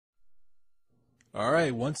All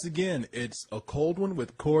right, once again, it's a cold one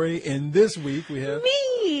with Corey, and this week we have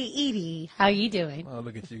Me, Edie. How you doing? Oh,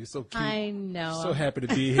 look at you, so cute. I know. So happy to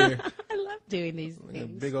be here. I love doing these Your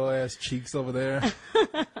things. big old ass cheeks over there.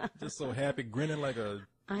 Just so happy, grinning like a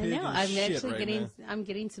I pig know. in I'm shit actually right getting. now. I'm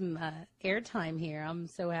getting some airtime here. I'm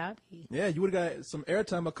so happy. Yeah, you would have got some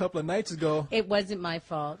airtime a couple of nights ago. It wasn't my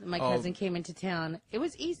fault. My Oh. cousin came into town. It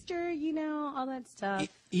was Easter, all that stuff.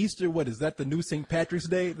 Easter, what is that? The new St. Patrick's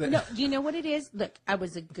Day? No, you know what it is? Look, I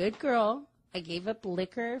was a good girl. I gave up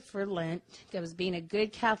liquor for Lent. I was being a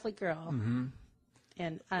good Catholic girl. Mm-hmm.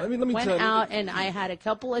 And I Let me went tell you- out and I had a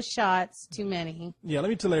couple of shots too many. Yeah, let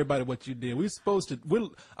me tell everybody what you did.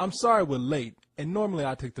 I'm sorry we're late, and normally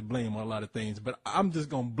I take the blame on a lot of things, but I'm just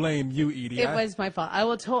gonna blame you, Edie. It was my fault.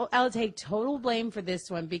 I'll take total blame for this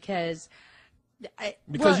one because.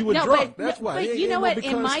 You were drunk. That's why. But Ain't you know no what? In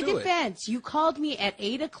because my to it. defense, you called me at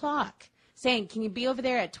 8:00 saying, "Can you be over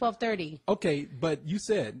there at 12:30?" Okay, but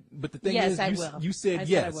the thing Yes, is, I you, will. you said I said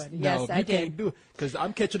yes. I would. Now, Yes, if I you did. can't do it, because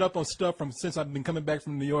I'm catching up on stuff from since I've been coming back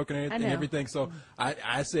from New York and know. everything. So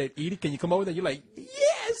I said, Edie, can you come over there? You're like,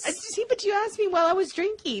 yes. See, but you asked me while I was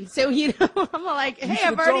drinking, so I'm like, "Hey,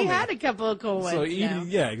 should've I've already told me. had a couple of cold ones." So Edie, now.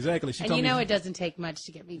 yeah, exactly. She And told you me know it doesn't take much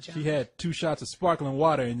to get me drunk. she had 2 shots of sparkling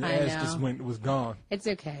water and your I ass just know. was gone. It's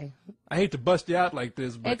okay. I hate to bust you out like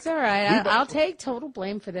this, but It's all right. we've- I'll take total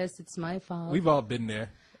blame for this. It's my fault. we've all been there.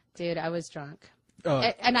 Dude, I was drunk.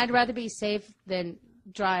 Uh, And I'd rather be safe than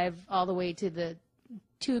drive all the way to the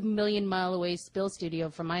 2 million mile away spill studio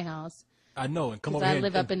from my house. I know, and come over I here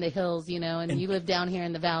live and, up in the hills, and you live down here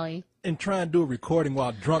in the valley. and try and do a recording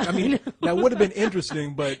while drunk. I mean, that would have been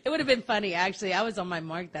interesting, but It would have been funny, actually. I was on my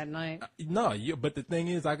mark that night. no. But the thing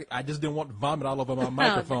is, I just didn't want to vomit all over my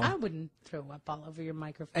microphone. I wouldn't throw up all over your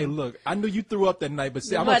microphone. Hey, look, I knew you threw up that night, but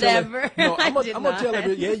see, I'm Whatever. gonna tell I I'm gonna, did I'm gonna tell not.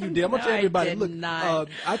 everybody. Yeah, you did. I'm gonna No, tell I everybody. did Look, not.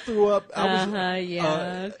 I threw up. I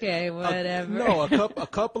was. Okay, whatever. No, a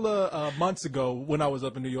couple of months ago when I was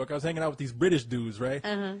up in New York, I was hanging out with these British dudes, right?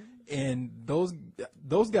 Uh-huh. And those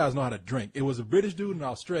guys know how to drink. It was a British dude and an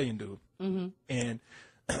Australian dude, and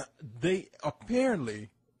they apparently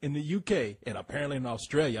in the UK and apparently in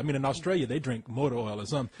Australia. I mean, in Australia they drink motor oil or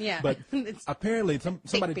something. Yeah. But It's apparently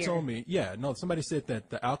somebody beer. told me. Yeah, no, somebody said that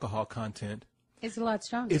the alcohol content It's a lot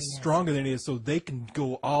stronger. is stronger than it is, so they can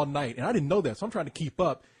go all night. And I didn't know that, so I'm trying to keep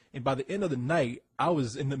up. And by the end of the night, I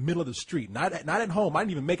was in the middle of the street, not at home. I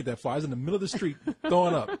didn't even make it that far. I was in the middle of the street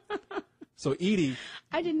throwing up. So Edie,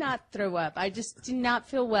 I did not throw up. I just did not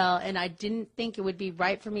feel well, and I didn't think it would be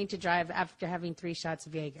right for me to drive after having 3 shots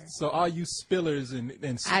of Jaeger. so all you spillers and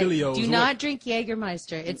I spillios, do not drink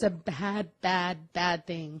Jägermeister. It's a bad, bad, bad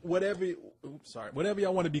thing. whatever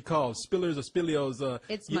y'all want to be called, spillers or spillios.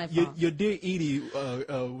 It's my fault. Your dear Edie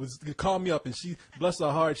was called me up, and she, bless her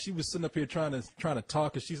heart, she was sitting up here trying to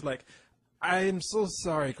talk, and she's like, I am so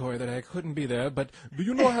sorry, Corey, that I couldn't be there, but do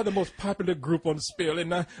you know I had the most popular group on Spill?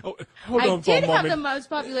 And hold I on for a did have moment. the most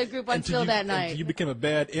popular group on Until Spill that night. until you became a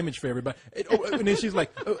bad image for everybody. And then she's like,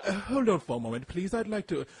 hold on for a moment, please. I'd like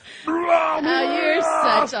to. You're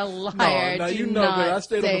such a liar. No, Do you know not that I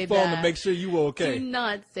stayed on say the phone that. to make sure you were okay. Do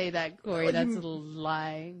not say that, Corey. Well, That's you- a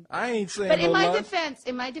lie. I ain't saying But no in my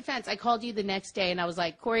lie. defense, I called you the next day and I was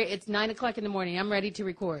like, Corey, it's 9:00 in the morning. I'm ready to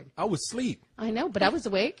record. I was asleep. I know, but I was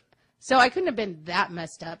awake. So I couldn't have been that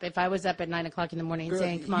messed up if I was up at 9:00 in the morning Girl,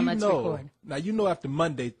 saying, come on, you let's know, record. Now, you know after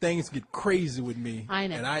Monday, things get crazy with me. I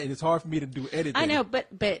know. And it's hard for me to do editing. I know, but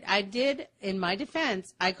I did, in my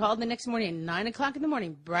defense, I called the next morning at 9:00 in the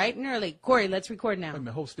morning, bright and early. Corey, let's record now. Wait a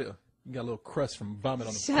minute, hold still. You got a little crust from vomit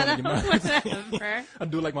on the Shut front of your up, mouth. whatever. I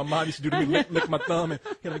do like my mom used to do to me, lick my thumb. And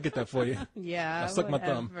here, let me get that for you. Yeah, I suck my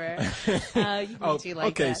thumb. whatever. You can do like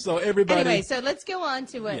okay, that. so everybody. Anyway, so let's go on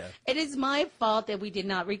to it. Yeah. It is my fault that we did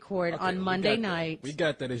not record Okay, on we Monday got that. night. We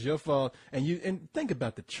got that. It's your fault. And think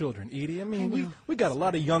about the children, Edie. I mean, we got a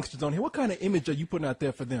lot of youngsters on here. What kind of image are you putting out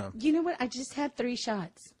there for them? You know what? I just had 3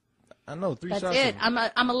 shots. I know 3 That's shots. it.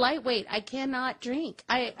 I'm a lightweight. I cannot drink.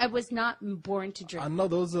 I was not born to I drink. know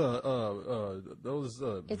those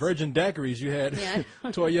virgin daiquiris you had Yeah.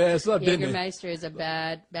 tore your ass up, didn't it? Jägermeister is a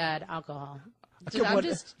bad alcohol. kept I'm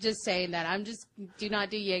wondering- just saying that. Do not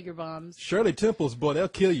do Jaeger bombs. Shirley Temples, boy, they'll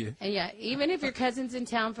kill you. And yeah, even if your cousin's in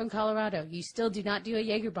town from Colorado, you still do not do a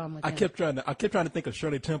Jaeger bomb with I him. kept trying to think of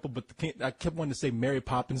Shirley Temple, but I kept wanting to say Mary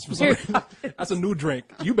Poppins for some Mary reason. Poppins. That's a new drink.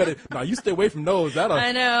 You better you stay away from those.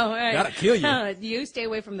 I know. Right? That'll kill you. You stay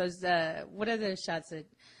away from those. What are the shots that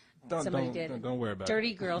somebody did? Don't worry about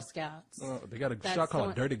Dirty Girl Scouts. They got a That's shot the called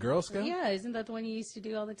one. Dirty Girl Scout? Yeah, isn't that the one you used to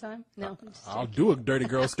do all the time? No. I'm just I'll joking. do a Dirty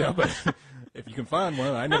Girl Scout, but if you can find one,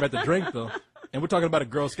 I never had to drink though. And we're talking about a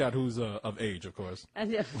Girl Scout who's of age, of course.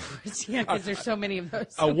 And of course, yeah, because there's so many of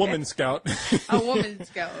those. A woman scout. A woman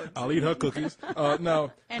scout. I'll eat her cookies.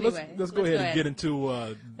 Now, Anyway, let's go ahead and get into.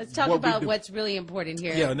 Let's talk about what's really important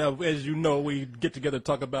here. Yeah. Now, as you know, we get together to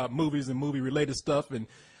talk about movies and movie-related stuff and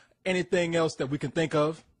anything else that we can think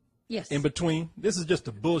of. Yes. In between. This is just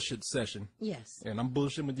a bullshit session. Yes. And I'm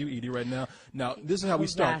bullshitting with you, Edie, right now. Now, this is how we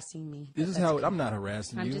start. Harassing me. This is how I'm not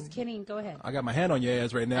harassing you. I'm just kidding. Go ahead. I got my hand on your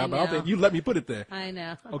ass right now, I but I don't know. think you let me put it there. I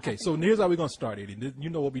know. Okay, so here's how we're going to start, Edie. You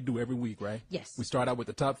know what we do every week, right? Yes. We start out with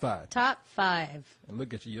the top 5. Top 5. And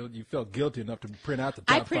look at you. You felt guilty enough to print out the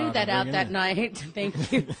top 5. I printed that out that night.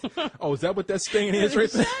 Thank you. Oh, is that what that stain is right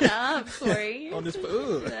there? Shut up, Corey. On this.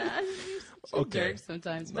 Okay. Jerk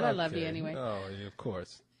sometimes, but I love you anyway. Oh, yeah, of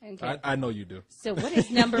course. Okay. I know you do. So what is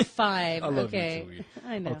number 5? I love okay. you too, Edie.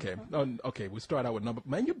 I know. Okay. Okay, we start out with number.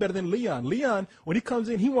 Man, you're better than Leon. Leon, when he comes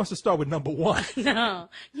in, he wants to start with number 1. No,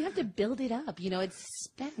 you have to build it up. You know, it's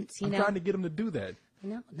suspense. I'm trying to get him to do that.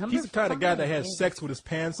 No, He's the kind of guy that has sex with his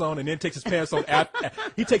pants on and then takes his pants on after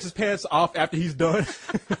he takes his pants off after he's done.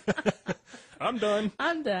 I'm done.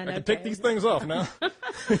 I'm done. I can take these things off now.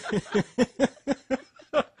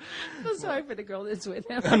 I'm sorry for the girl that's with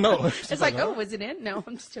him. I know. It's like, oh, was it in? No,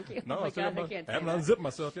 I'm just joking. No, oh my God, I can't I say haven't that. unzipped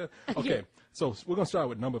myself yet. Okay, so we're gonna start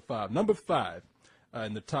with number 5. Number 5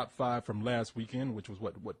 in the top 5 from last weekend, which was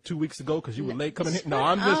what 2 weeks ago because you were late coming in. No,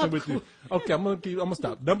 I'm listening with you. Okay, I'm gonna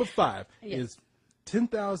stop. Number 5 is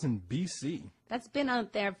 10,000 BC. That's been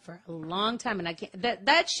out there for a long time, and I can't.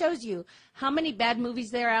 That shows you how many bad movies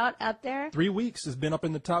there are out there. 3 weeks has been up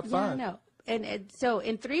in the top 5. Yeah, no. And so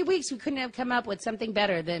in 3 weeks we couldn't have come up with something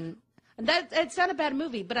better than that. It's not a bad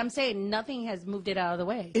movie, but I'm saying nothing has moved it out of the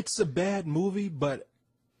way. It's a bad movie, but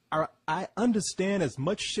I understand as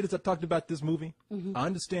much shit as I talked about this movie. Mm-hmm. I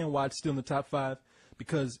understand why it's still in the top 5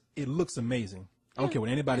 because it looks amazing. I don't care what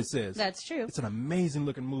anybody says. That's true. It's an amazing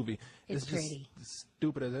looking movie. It's just pretty.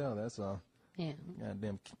 stupid as hell. That's all. Yeah.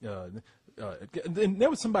 Goddamn. And there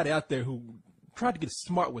was somebody out there who tried to get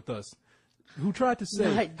smart with us. Who tried to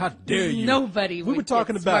say, "How dare you?" Nobody we would were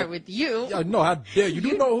talking get about smart with you. No, how dare you? Do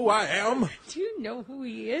you know who I am? Do you know who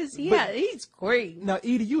he is? Yeah, he's great. Now,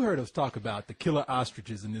 Edie, you heard us talk about the killer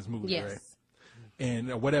ostriches in this movie, Yes. right?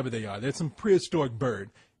 And whatever they are. There's some prehistoric bird.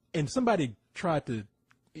 And somebody tried to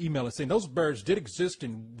email us saying those birds did exist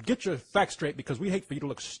and get your facts straight because we hate for you to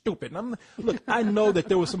look stupid. And look, I know that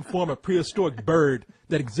there was some form of prehistoric bird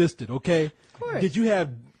that existed, okay? Of course. Did you have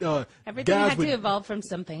Everything guys had with, to evolve from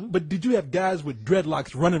something. But did you have guys with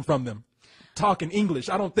dreadlocks running from them, talking English?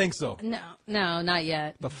 I don't think so. No, not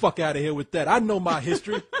yet. The fuck out of here with that. I know my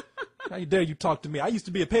history. How dare you talk to me? I used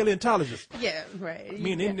to be a paleontologist. Yeah, right.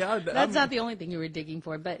 Me and India, That's not the only thing you were digging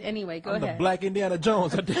for, but anyway, go I'm ahead. the black Indiana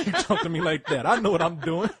Jones. How dare you talk to me like that? I know what I'm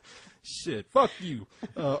doing. Shit, fuck you.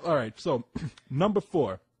 All right, so number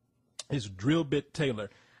 4 is Drill Bit Taylor.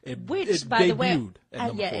 Which, by the way, at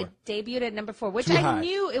number 4. it debuted at number 4, which Too I high.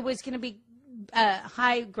 knew it was going to be a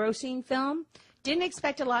high-grossing film. Didn't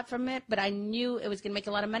expect a lot from it, but I knew it was going to make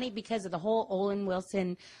a lot of money because of the whole Owen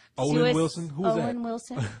Wilson. Olin Wilson? Who's that? Owen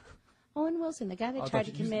Wilson. Owen Wilson, the guy that tried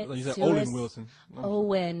to commit You said suicide. Olin Wilson.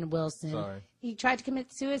 Owen Wilson. Sorry. He tried to commit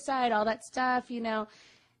suicide, all that stuff, you know.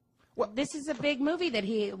 Well, this is a big movie that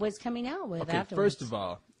he was coming out with Okay, afterwards. first of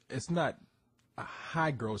all, it's not a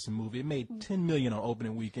high-grossing movie. It made $10 million on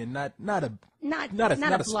opening weekend. Not a not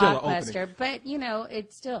a stellar opening. blockbuster, but, you know,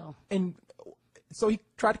 it's still. And so he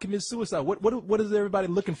tried to commit suicide. What is everybody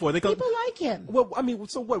looking for? They go, People like him. well, I mean,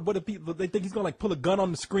 so what? What do people? They think he's gonna like pull a gun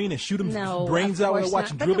on the screen and shoot him No, brains of out while course they're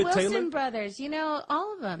watching not. Drill But Bit the Taylor? Wilson brothers, you know,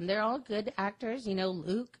 all of them, they're all good actors. You know,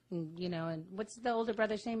 Luke, and, you know, and what's the older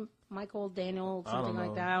brother's name? Michael, Daniel, something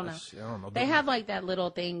like that. I don't know. I don't know. They have like that little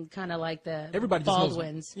thing, kind of like the Everybody just knows-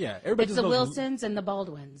 Baldwins. yeah, everybody it's just the knows- Wilsons and the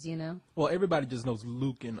Baldwins. You know. Well, everybody just knows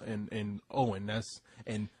Luke and Owen.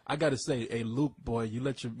 And I got to say, hey, Luke, boy, you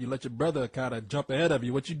let your brother kind of jump ahead of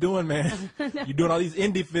you. What you doing, man? You doing all these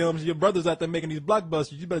indie films. Your brother's out there making these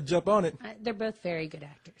blockbusters. You better jump on it. They're both very good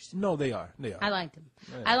actors. No, they are. I liked them.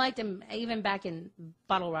 I liked them even back in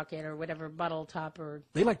Bottle Rocket or whatever, Bottle Top or.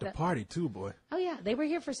 They like to party too, boy. Oh yeah, they were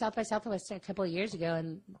here for South by Southwest a couple of years ago,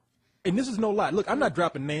 and And this is no lie. Look, I'm not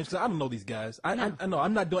dropping names because I don't know these guys. I know.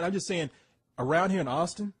 I'm not doing. I'm just saying. Around here in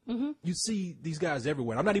Austin, you see these guys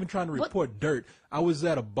everywhere. I'm not even trying to report dirt. I was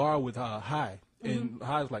at a bar with High, and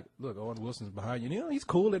High's like, "Look, Owen Wilson's behind you. You know, he's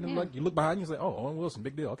cool." And like, you look behind you, and say, "Oh, Owen Wilson,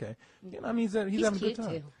 big deal. Okay." You know, I mean, he's having a good cute, time.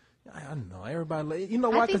 too. I know everybody. You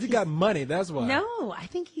know why? think Because he got money. That's why. no, I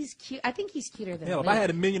think he's cute. I think he's cuter than. Hell, if Luke. I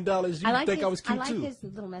had $1 million, you would think I was cute I like too. his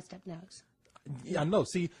little messed up nose. Yeah, I know.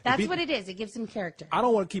 See, That's what it is. It gives him character. I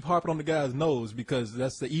don't want to keep harping on the guy's nose because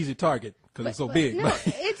that's the easy target because it's so big. No,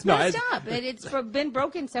 it's messed up. It's been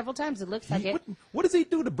broken several times. It looks like it. What does he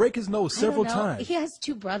do to break his nose several times? He has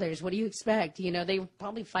 2 brothers. What do you expect? You know, they were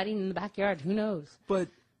probably fighting in the backyard. Who knows? But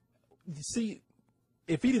you see,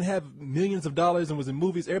 if he didn't have millions of dollars and was in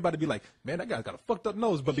movies, everybody would be like, man, that guy's got a fucked up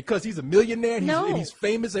nose. But because he's a millionaire and he's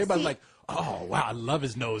famous, everybody's like, oh, wow, I love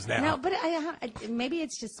his nose now. No, but maybe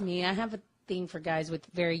it's just me. I have a thing for guys with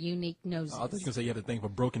very unique noses. I thought you were going to say you have a thing for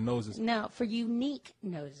broken noses. No, for unique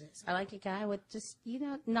noses. I like a guy with just,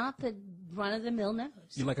 not the run-of-the-mill nose.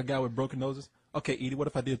 You like a guy with broken noses? Okay, Edie, what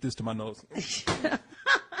if I did this to my nose?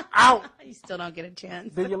 Ow! You still don't get a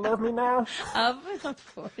chance. Do you love me now? Of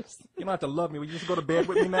course. You don't have to love me. Will you just go to bed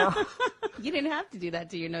with me now? You didn't have to do that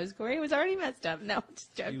to your nose, Corey. It was already messed up. No, I'm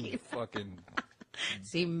just joking. You fucking...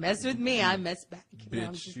 See, mess with me, I mess back.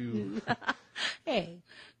 Bitch, you... Hey,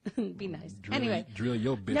 be nice. Anyway. Drill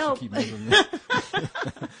your bitch. No. You keep moving me.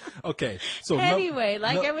 Okay. So anyway,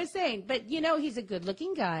 I was saying, but he's a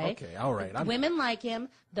good-looking guy. Okay, all right. Women like him.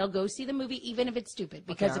 They'll go see the movie even if it's stupid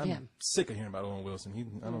because of him. I'm sick of hearing about Owen Wilson.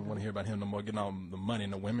 I don't want to hear about him no more. Getting all the money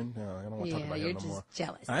and the women. I don't want to talk about him no more. You're just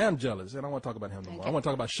jealous. I am jealous. I don't want to talk about him no more. I want to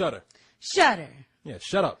talk about Shudder. Shudder. Yeah,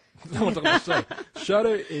 shut up. I want to talk about Shudder.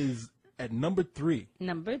 Shudder is at number 3.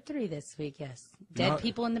 Number 3 this week, yes. Dead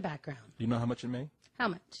people in the background. Do you know how much it made? How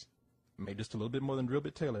much? It made just a little bit more than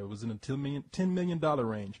Drillbit Taylor. It was in the $10 million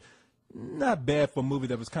range. Not bad for a movie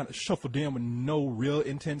that was kind of shuffled in with no real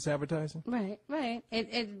intense advertising. Right.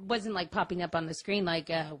 It wasn't like popping up on the screen like,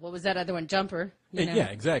 what was that other one, Jumper? Yeah,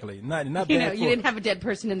 exactly. Not bad. You didn't have a dead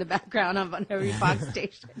person in the background on every Fox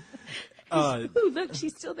station. Ooh, look,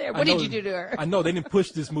 she's still there. What did you do to her? I know they didn't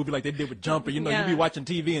push this movie like they did with Jumper. You'd be watching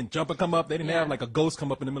TV and Jumper come up. They didn't have like a ghost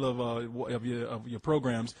come up in the middle of your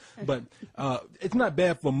programs. But it's not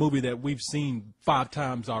bad for a movie that we've seen 5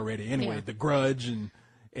 times already. Anyway, The Grudge and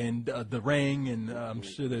The Ring, and I'm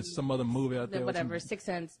sure there's some other movie out there. Whatever, Sixth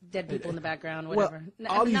Sense, dead people in the background, whatever. Well,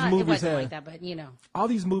 all these movies it wasn't have like that, but all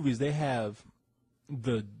these movies they have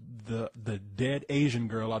the dead Asian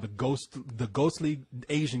girl or the ghostly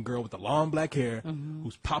Asian girl with the long black hair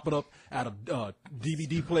who's popping up out of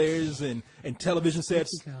DVD players and television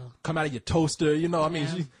sets, come out of your toaster. And you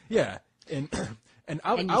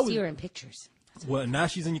see her in pictures. Well, now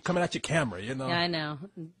she's coming at your camera, Yeah, I know.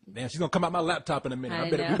 Man, she's gonna come out my laptop in a minute.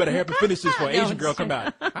 We better hurry up and finish this before an Asian girl come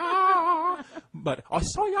out. But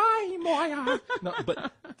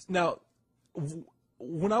now,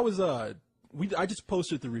 when I was I just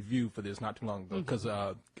posted the review for this not too long ago because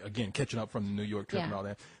again catching up from the New York trip and all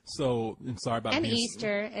that. So sorry about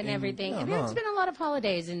Easter and everything. There's been a lot of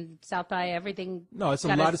holidays in South by everything. No, it's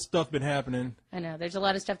a lot of stuff been happening. I know there's a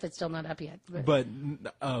lot of stuff that's still not up yet. But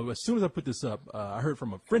as soon as I put this up, I heard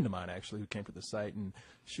from a friend of mine actually who came to the site, and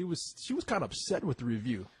she was kind of upset with the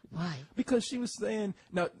review. Why? Because she was saying,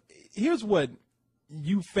 now here's what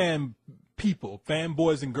you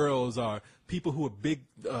fanboys and girls are people who are big,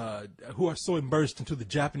 who are so immersed into the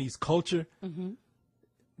Japanese culture.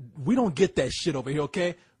 We don't get that shit over here,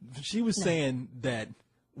 okay? She was saying that,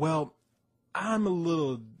 well, I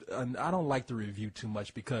don't like the review too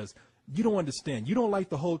much because you don't understand. You don't like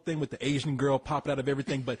the whole thing with the Asian girl popping out of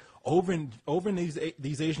everything, but over in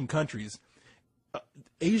these Asian countries,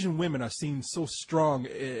 Asian women are seen so strong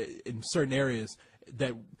in certain areas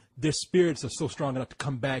that their spirits are so strong enough to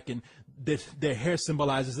come back, and their hair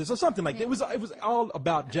symbolizes this or something like that. It was all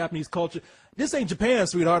about Japanese culture. This ain't Japan,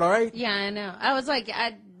 sweetheart, all right? Yeah, I know. I was like,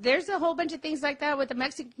 there's a whole bunch of things like that with the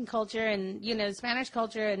Mexican culture and, Spanish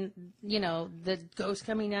culture and, the ghost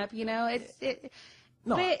coming up, No.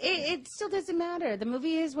 But it still doesn't matter. The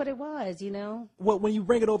movie is what it was, Well, when you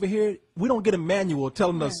bring it over here, we don't get a manual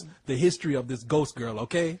telling us the history of this ghost girl,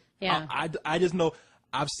 okay? Yeah. I just know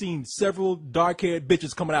I've seen several dark-haired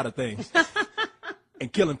bitches coming out of things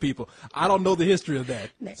and killing people. I don't know the history of that,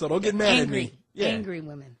 so don't get mad at me. Yeah. Angry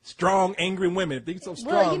women. Strong, angry women. If they're so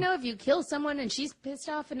strong. Well, if you kill someone and she's pissed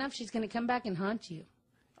off enough, she's going to come back and haunt you.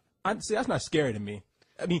 See, that's not scary to me.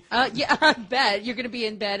 I mean, yeah, I bet you're going to be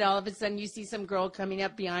in bed. All of a sudden, you see some girl coming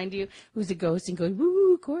up behind you who's a ghost and going,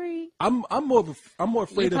 "Woo, Corey." I'm more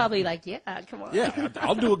afraid. You're probably like, yeah, come on. Yeah,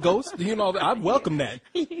 I'll do a ghost. I welcome that.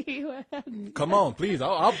 Come on, please.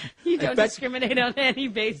 You don't discriminate on any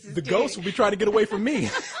basis. The ghost will be trying to get away from me.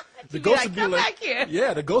 The ghost would be come back here.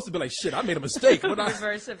 Yeah, the ghost would be like, shit, I made a mistake.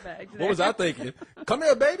 Reverse effect. What was I thinking? Come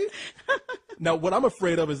here, baby. Now, what I'm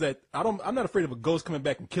afraid of is that I'm not afraid of a ghost coming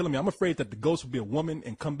back and killing me. I'm afraid that the ghost will be a woman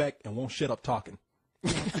and come back and won't shut up talking.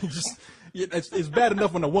 It's bad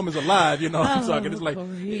enough when a woman's alive, I'm talking. It's like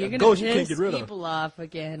a ghost you can't get rid of. People off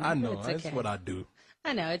again. I know. That's what I do.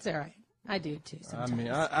 I know. It's all right. I do too.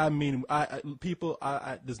 Sometimes. People.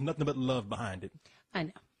 There's nothing but love behind it. I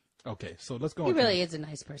know. Okay, so let's go. He on really is a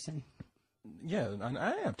nice person. Yeah,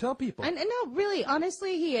 I am. Tell people. And no, really,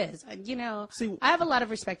 honestly, he is. You know, See, I have a lot of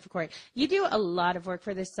respect for Corey. You do a lot of work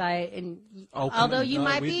for this site, and Oh, come although on, you no,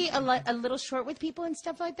 might we- be a little short with people and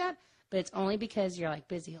stuff like that, but it's only because you're like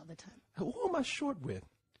busy all the time. Who am I short with?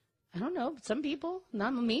 I don't know. Some people,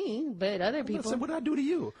 not me, but other people. What did I do to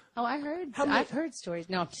you? Oh, I heard. How many- I've heard stories.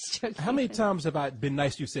 No, I'm just joking. How many times have I been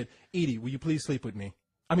nice to you? Said, Edie, will you please sleep with me?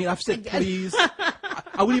 I mean, I've said please.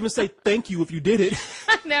 I would even say thank you if you did it.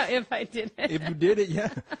 No, if I didn't. If you did it,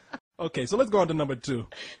 yeah. Okay, so let's go on to number 2.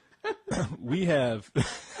 We have.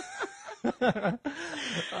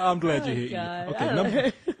 I'm glad you're here. Edie. God.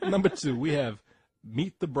 Okay, number 2, we have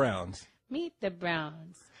Meet the Browns. Meet the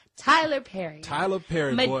Browns. Tyler Perry. Tyler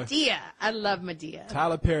Perry, boy. Medea. I love Medea.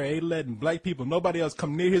 Tyler Perry ain't letting black people, nobody else,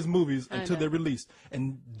 come near his movies until know. they're released.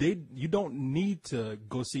 And you don't need to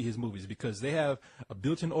go see his movies because they have a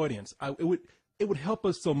built-in audience. It would help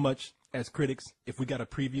us so much as critics if we got a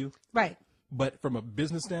preview. Right. But from a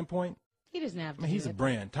business standpoint, He doesn't have to. I mean, he's do a it.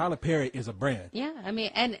 brand. Tyler Perry is a brand. Yeah, I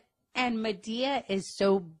mean, and Medea is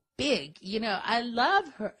so big. You know, I love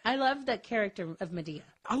her. I love that character of Medea.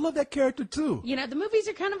 I love that character too. You know, the movies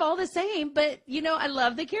are kind of all the same, but you know, I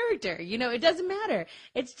love the character. You know, it doesn't matter.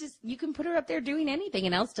 It's just you can put her up there doing anything,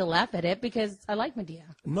 and I'll still laugh at it because I like Medea.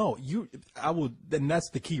 No, I will, and that's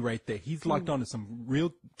the key right there. He's locked on to some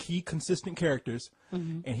real key, consistent characters,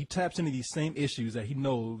 and he taps into these same issues that he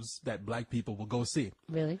knows that black people will go see.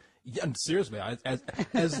 Really? Yeah, and seriously, as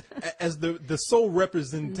the sole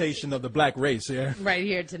representation of the black race, yeah. Right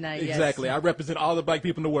here tonight. Exactly. I represent all the black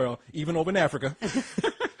people in the world, even over in Africa.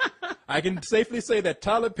 I can safely say that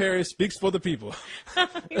Tyler Perry speaks for the people.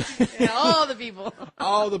 Yes. Yeah, all the people.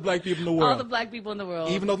 All the black people in the world. All the black people in the world.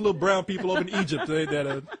 Even those little brown people over in Egypt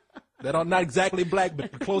that are not exactly black,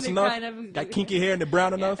 but close They're enough. kind of- Got kinky hair and they're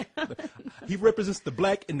brown enough. He represents the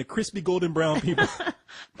black and the crispy golden brown people.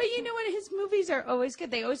 But you know what? His movies are always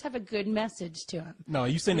good. They always have a good message to them. No,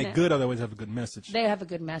 you saying they're good, or they always have a good message. They have a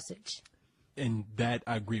good message. And that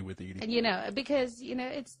I agree with, Edie. And, you know, because, you know,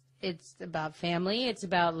 it's about family. It's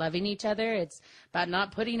about loving each other. It's about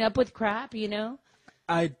not putting up with crap, you know.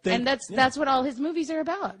 I think, And that's what all his movies are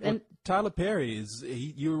about. Well, And Tyler Perry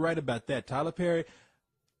you're right about that. Tyler Perry,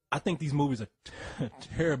 I think these movies are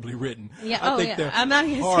terribly written. yeah, I think yeah. they're I'm not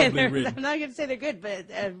going to say horribly they're. written. I'm not going to say they're good, but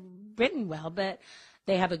written well. But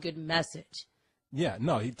they have a good message. Yeah,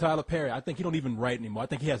 no, Tyler Perry, I think he don't even write anymore. I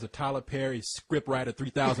think he has a Tyler Perry script writer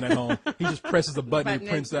 3000 at home. He just presses a button and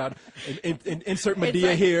prints out, and insert It's Medea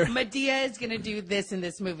like, here. Medea is going to do this in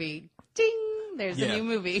this movie. Ding! There's Yeah. a new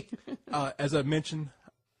movie. As I mentioned,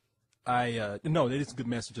 no, it is a good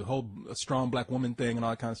message. A strong black woman thing and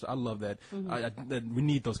all that kind of stuff. I love that. Mm-hmm. We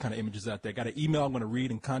need those kind of images out there. Got an email I'm going to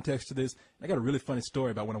read in context to this. I got a really funny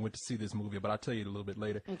story about when I went to see this movie, but I'll tell you a little bit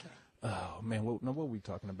later. Okay. Oh man, what were we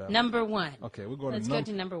talking about? Number one. Okay, we're going Let's to go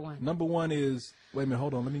to number one. Number 1 is, wait a minute,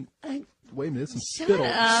 hold on. Wait a minute, there's some Shut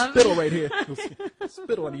up. spittle right here.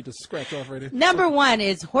 Spittle I need to scratch off right here. Number one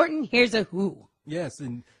is Horton Hears a Who. Yes,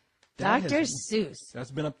 and that Dr. has- Seuss. that's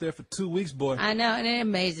been up there for 2 weeks, boy. I know, and it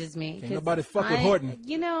amazes me. Ain't 'cause nobody fuck with Horton.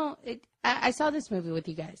 You know, I saw this movie with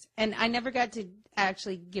you guys, and I never got to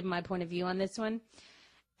actually give my point of view on this one.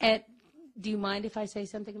 And do you mind if I say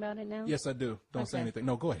something about it now? Yes, I do. Don't say Okay. anything.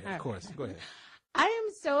 No, go ahead. All Of course, go ahead. I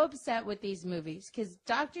am so upset with these movies because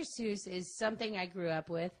Dr. Seuss is something I grew up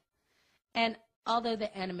with. And although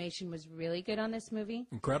the animation was really good on this movie,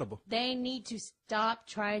 Incredible. they need to stop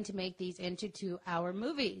trying to make these into 2-hour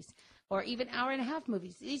movies or even hour-and-a-half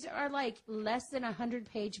movies. These are like less than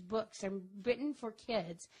 100-page books. They're written for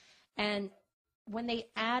kids. And when they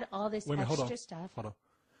add all this Wait a minute, extra hold on. stuff. Hold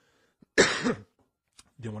on.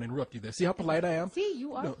 Didn't want to interrupt you there. See how polite I am? See,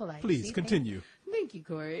 you are No, polite. Please, See, continue. Thank you,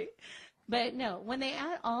 Corey. But no, when they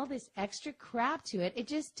add all this extra crap to it, it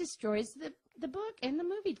just destroys the book and the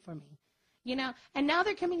movie for me. You know, and now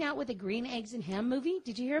they're coming out with a Green Eggs and Ham movie.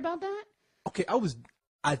 Did you hear about that? Okay,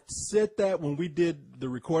 I said that when we did the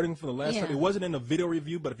recording for the last Yeah. time. It wasn't in a video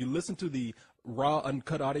review, but if you listen to the raw,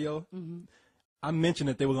 uncut audio, I mentioned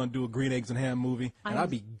that they were going to do a Green Eggs and Ham movie, and I'd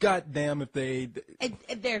be goddamn if they. And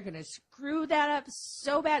they're going to screw that up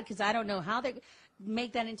so bad because I don't know how they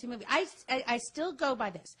make that into a movie. I still go by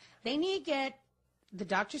this. They need to get the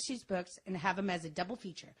Dr. Seuss books and have them as a double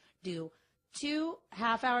feature. Do 2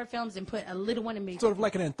 half-hour films and put a little one in between. Sort of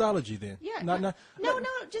like an anthology, then. Yeah. Not, No,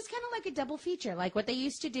 just kind of like a double feature, like what they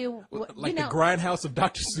used to do. like the Grindhouse of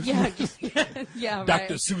Dr. Seuss. Yeah, yeah, right.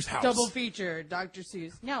 Dr. Seuss house. Double feature, Dr.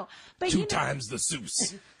 Seuss. No, but 2 times the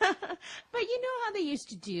Seuss. But you know how they used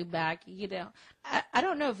to do back, I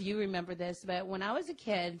don't know if you remember this, but when I was a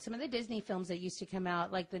kid, some of the Disney films that used to come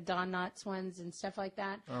out, like the Don Knotts ones and stuff like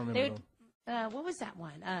that. I don't remember them. What was that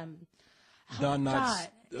one? Don Knotts.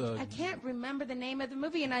 I can't remember the name of the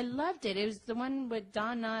movie, and I loved it. It was the one with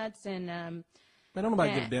Don Knotts and Man, don't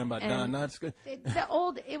nobody give a damn about Don Knotts.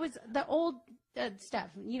 it was the old stuff.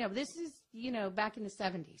 This is back in the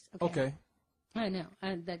 70s. Okay. I know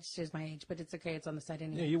that shows my age, but it's okay. It's on the site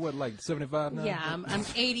anyway. Yeah, you what, like 75 now? Yeah, I'm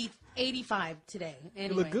 85 today.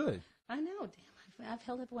 Anyway, You look good. I know. Damn, I've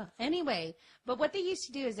held up well. Anyway, but what they used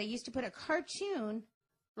to do is they used to put a cartoon,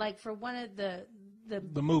 like for one of the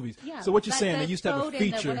movies. Yeah. So what you're like saying, the they used to have a Toad and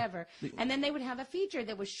the feature. whatever, and then they would have a feature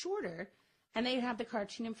that was shorter, and they'd have the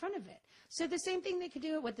cartoon in front of it. So the same thing they could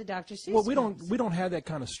do it with the Dr. Seuss. Well, films. we don't have that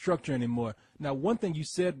kind of structure anymore. Now, one thing you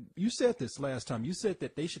said this last time. You said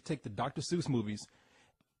that they should take the Dr. Seuss movies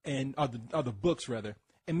and or the books rather,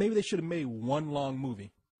 and maybe they should have made one long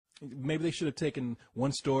movie. Maybe they should have taken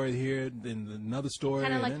one story here, then another story.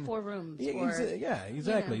 Kind of and like then, 4 rooms. Yeah,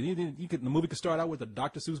 exactly. The movie could start out with a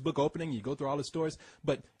Dr. Seuss book opening. You go through all the stories,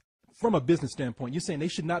 but from a business standpoint, you're saying they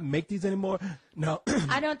should not make these anymore? No.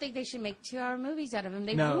 I don't think they should make 2-hour movies out of them.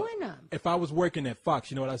 They ruin them. If I was working at Fox,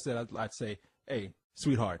 you know what I said? I'd say, hey,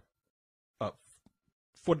 sweetheart, I'd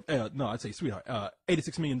say, sweetheart,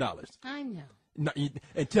 $86 million. I know. No,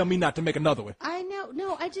 and tell me not to make another one. I know.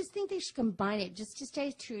 No, I just think they should combine it just to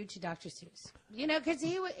stay true to Dr. Seuss. Because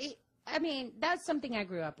that's something I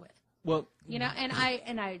grew up with. Well, and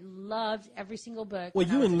I loved every single book. Well,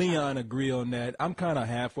 you and Leon agree on that. I'm kind of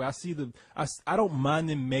halfway. I don't mind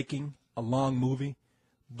them making a long movie,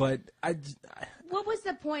 but What was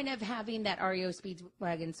the point of having that REO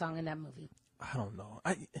Speedwagon song in that movie? I don't know.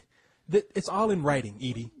 It's all in writing,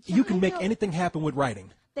 Edie. Yeah, you can make anything happen with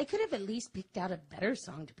writing. They could have at least picked out a better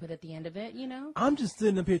song to put at the end of it, I'm just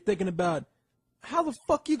sitting up here thinking about how the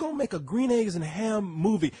fuck you gonna make a Green Eggs and Ham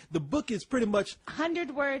movie? The book is pretty much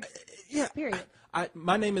 100 words. Yeah. Period.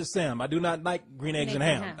 My name is Sam. I do not like green eggs and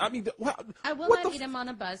ham. I mean, I will not eat them on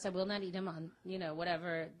a bus. I will not eat them on,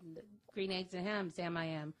 whatever. Green eggs and ham, Sam, I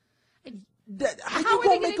am. How are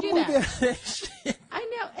they going to do that? I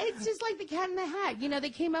know. It's just like the Cat in the Hat. They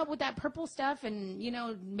came up with that purple stuff and,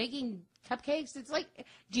 making cupcakes. It's like,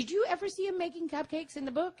 did you ever see him making cupcakes in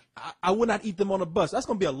the book? I would not eat them on a bus. That's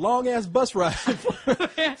going to be a long-ass bus ride for this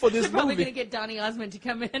movie. They're probably going to get Donny Osmond to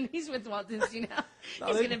come in. He's with Walt Disney now.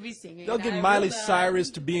 He's going to be singing. They'll get Miley Cyrus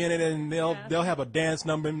to be in it, and they'll have a dance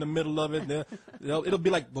number in the middle of it. It'll be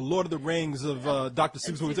like the Lord of the Rings of Dr.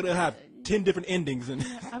 Seuss movies. It'll have 10 different endings, and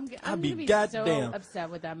I'm I'd be so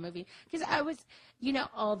upset with that movie because I was,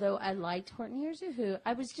 although I liked Horton Hears a Who,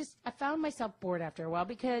 I found myself bored after a while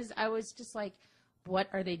because I was just like, what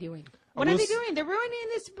are they doing? What are they doing? They're ruining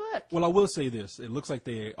this book. Well, I will say this. It looks like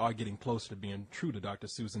they are getting closer to being true to Dr.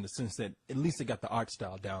 Seuss in the sense that at least they got the art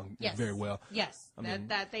style down very well. Yes,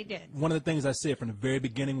 that they did. One of the things I said from the very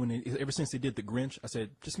beginning, ever since they did The Grinch, I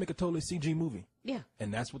said, just make a totally CG movie. Yeah.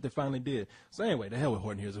 And that's what they finally did. So anyway, the hell with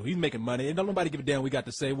Horton Hears a Who. He's making money. And don't nobody give a damn we got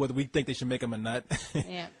to say whether we think they should make him or not.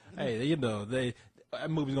 Yeah. Hey, that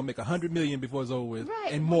movie's going to make $100 million before it's over with.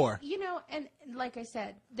 Right. And more. And like I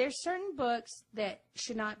said, there's certain books that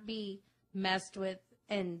should not be messed with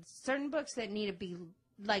and certain books that need to be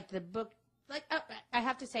like the book. Like, I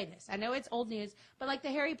have to say this. I know it's old news, but like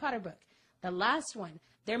the Harry Potter book, the last one,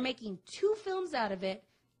 they're making 2 films out of it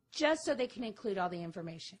just so they can include all the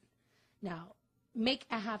information. Now, make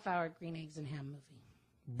a half-hour Green Eggs and Ham movie.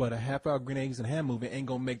 But a half-hour Green Eggs and Ham movie ain't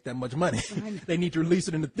gonna make that much money. They need to release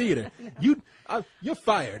it in the theater. You're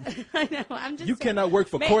fired. I know. I'm just. You cannot work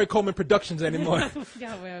for Corey Coleman Productions anymore.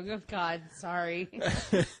 Oh God, sorry.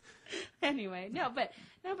 Anyway, no, but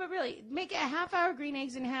really, make a half-hour Green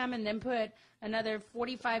Eggs and Ham, and then put another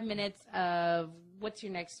 45 minutes of what's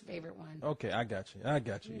your next favorite one? Okay, I got you.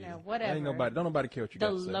 Yeah. Whatever. Don't nobody care what you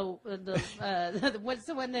got to say. What's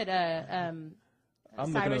the one that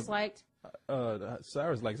Cyrus liked?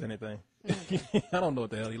 Cyrus likes anything. Okay. I don't know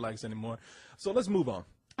what the hell he likes anymore. So let's move on.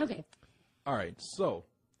 Okay. All right. So,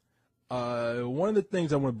 one of the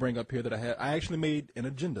things I want to bring up here that I actually made an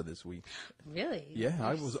agenda this week. Really? Yeah, You're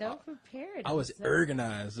I was so prepared. I was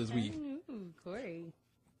organized this week. Ooh, Corey.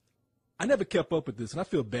 I never kept up with this, and I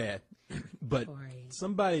feel bad. But Corey.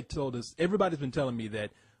 Somebody told us. Everybody's been telling me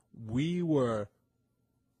that we were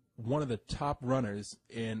one of the top runners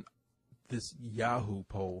in this Yahoo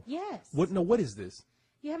poll. Yes. What is this?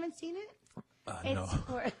 You haven't seen it? No. It's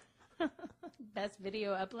for best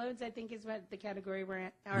video uploads, I think is what the category we're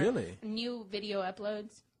at. Or Really? New video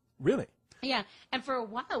uploads. Really? Yeah. And for a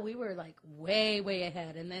while, we were like way, way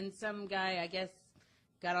ahead. And then some guy, I guess,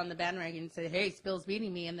 got on the bandwagon and said, hey, Spill's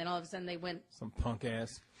beating me. And then all of a sudden they went. Some punk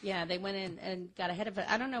ass. Yeah, they went in and got ahead of it.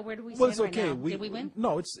 I don't know. Where do we stand Well, it's right okay. now? Did we win?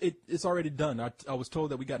 No, it's already done. I was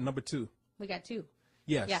told that we got number 2. We got 2.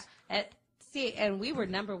 Yes. Yeah. See, and we were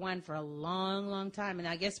number 1 for a long, long time. And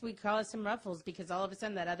I guess we caused some ruffles because all of a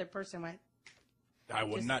sudden that other person went, I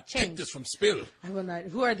will Just not change. take this from Spill. I will not.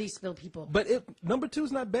 Who are these Spill people? But number 2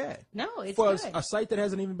 is not bad. No, it's for good. a site that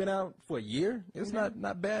hasn't even been out for a year. It's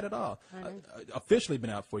not bad at all. Officially been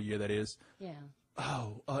out for a year, that is. Yeah.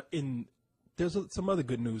 Oh, there's some other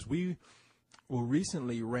good news. We were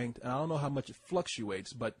recently ranked, and I don't know how much it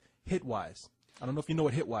fluctuates, but Hitwise. I don't know if you know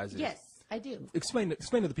what Hitwise is. Yes, I do. Explain to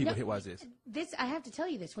the people No, what Hitwise is. This, I have to tell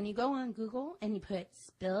you this. When you go on Google and you put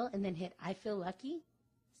Spill and then hit I Feel Lucky,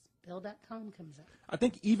 Spill.com comes up. I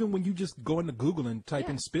think even when you just go into Google and type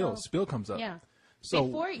in Spill, Spill comes up. Yeah. So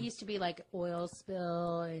Before it used to be like oil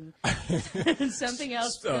spill and something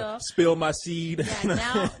else spill. Spill my seed.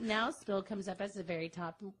 Yeah, now Spill comes up as the very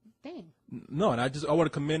top thing. No, and I want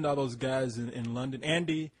to commend all those guys in London.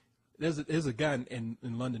 Andy, there's a guy in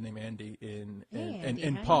London named Andy and Andy,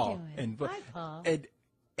 how Paul. you doing? Hi, Paul. And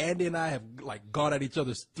Andy and I have like gone at each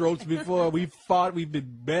other's throats before. We've fought, we've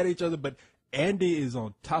been mad at each other, but Andy is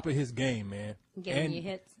on top of his game, man. Giving you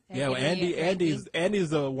hits. Yeah, well,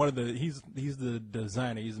 Andy's one of the he's the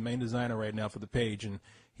designer. He's the main designer right now for the page, and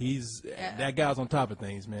that guy's on top of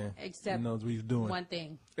things, man. Except he knows what he's doing. one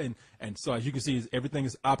thing. And so as you can see, everything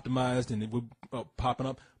is optimized and it will popping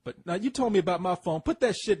up. But now you told me about my phone. Put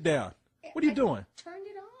that shit down. What are you doing? Turned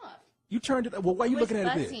it off. You turned it. Well, why are you looking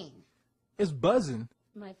at it there? It's buzzing.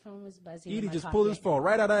 My phone was buzzing. Edie just pulled his phone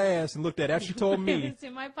right out of her ass and looked at it. After she told me. It's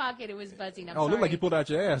in my pocket. It was buzzing. I'm Oh, it sorry. looked like you pulled it out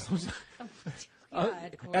your ass.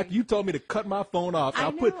 God, Corey. After you told me to cut my phone off, I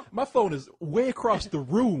know. my phone is way across the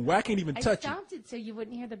room where I can't even I touch it. stopped it so you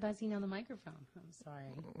wouldn't hear the buzzing on the microphone. I'm sorry.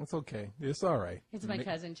 It's okay. It's all right. It's my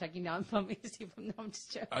cousin checking down on me to see if I'm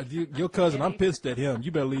just joking. Your cousin, I'm pissed at him.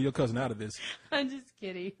 You better leave your cousin out of this. I'm just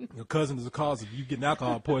kidding. Your cousin is the cause of you getting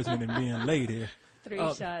alcohol poisoning and being late here. 3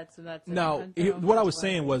 shots and that's it. Now, Until what I was July.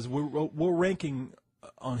 saying was we're ranking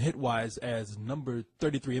on Hitwise as number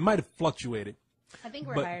 33. It might have fluctuated. I think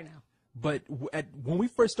we're higher now. But when we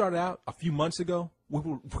first started out a few months ago, we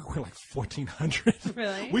were like 1,400.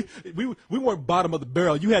 Really? We weren't bottom of the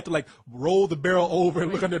barrel. You had to like roll the barrel over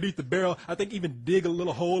and look underneath the barrel. I think even dig a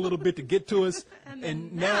little hole a little bit to get to us.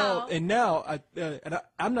 and now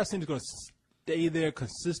I'm not saying it's going to stay there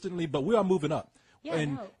consistently, but we are moving up. Yeah,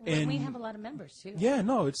 and we have a lot of members too. yeah,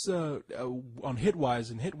 no, it's on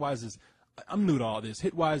Hitwise, and Hitwise is. I'm new to all this.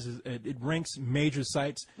 Hitwise is it ranks major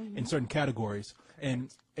sites in certain categories, and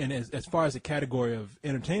as far as the category of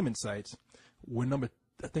entertainment sites, we're number.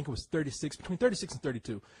 I think it was 36, between 36 and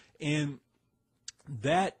 32, and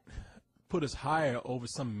that put us higher over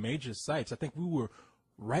some major sites. I think we were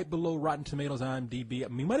right below Rotten Tomatoes, IMDb. I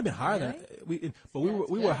mean, we might have been higher than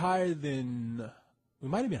we were higher than we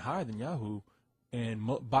might have been higher than Yahoo and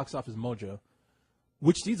Box Office Mojo.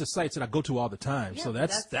 Which these are sites that I go to all the time, Yeah, so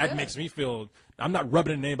that good. makes me feel I'm not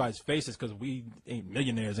rubbing it in anybody's faces because we ain't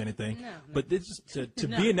millionaires or anything. No. But it's just, to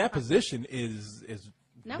be in that position is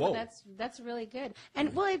No, whoa. but that's really good.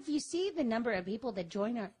 And well, if you see the number of people that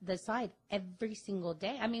join the site every single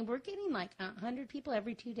day, I mean, we're getting like 100 people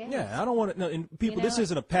every 2 days. Yeah, I don't want to. No, and people, You know, this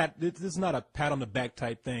isn't a pat. This is not a pat on the back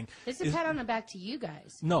type thing. This is a pat on the back to you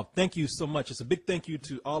guys. No, thank you so much. It's a big thank you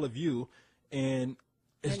to all of you, and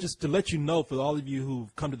it's just to let you know for all of you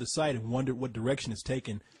who've come to the site and wondered what direction it's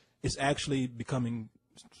taken, it's actually becoming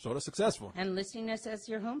sort of successful. And listing us as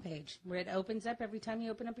your homepage, where it opens up every time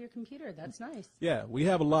you open up your computer. That's nice. Yeah, we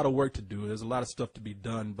have a lot of work to do. There's a lot of stuff to be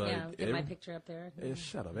done, but Yeah, get my picture up there.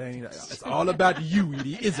 shut up. It's all about you,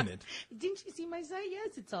 Edie, isn't it? Didn't you see my site?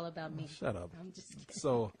 Yes, it's all about me. Shut up. I'm just kidding.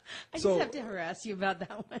 So, I just have to harass you about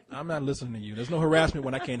that one. I'm not listening to you. There's no harassment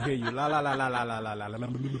when I can't hear you. La la la la la la la la la.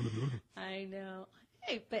 I know.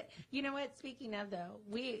 Hey, but you know what? Speaking of, though,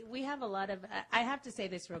 we have a lot of I have to say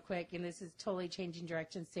this real quick, and this is totally changing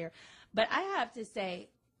directions here, but I have to say,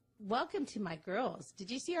 welcome to my girls. Did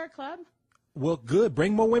you see our club? Well, good.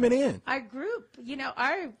 Bring more women in. Our group, you know,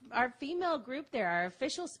 our female group there, our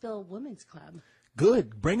official Spill Women's Club.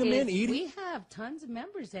 Good. Bring them in, Edie. We have tons of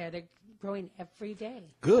members there. They're growing every day.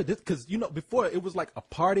 Good. Because, before it was like a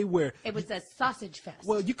party where. It was a sausage fest.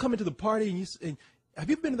 Well, you come into the party and have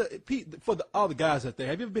you been to all the guys out there?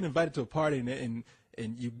 Have you ever been invited to a party and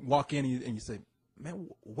you walk in and you say, man,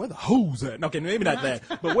 where the hoes at? Okay, maybe not that,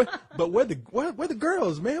 but where the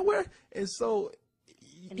girls, man? Where? And so,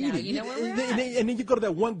 And now you know where we're at. and then you go to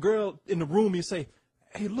that one girl in the room, you say,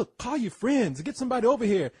 hey, look, call your friends, get somebody over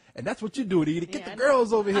here. And that's what you do, Edie. Get the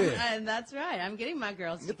girls over here. And that's right. I'm getting my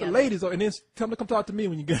girls Get together. the ladies over, and then come talk to me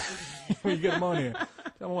when you get them on here.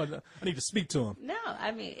 I need to speak to them. No,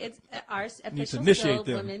 I mean, it's our to official initiate Soul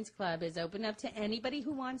them. Women's Club is open up to anybody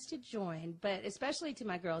who wants to join, but especially to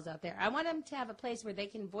my girls out there. I want them to have a place where they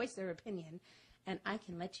can voice their opinion, and I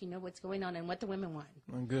can let you know what's going on and what the women want.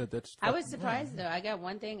 I'm good. I was surprised, though. I got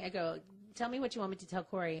one thing. I go, tell me what you want me to tell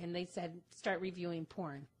Corey, and they said, start reviewing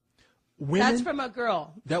porn. Women? That's from a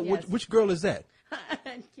girl. That Yes. which girl is that?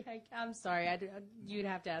 I'm sorry. You'd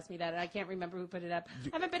have to ask me that. I can't remember who put it up. I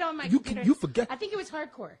haven't been on my You computer. forget. I think it was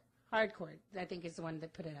Hardcore. Hardcore, I think, is the one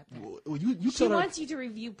that put it up there. Well, She tell her. wants you to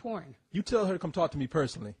review porn. You tell her to come talk to me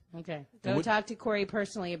personally. Okay. Go talk to Corey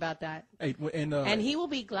personally about that. Hey, And he will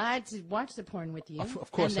be glad to watch the porn with you.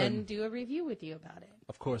 Of course, and then do a review with you about it.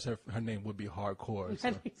 of course, her name would be Hardcore.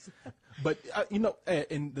 So. But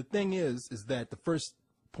and the thing is that the first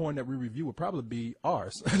porn that we review will probably be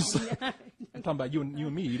ours. So, I'm talking about you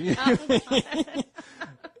and me.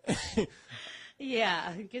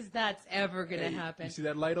 Yeah, because that's ever going to happen. You see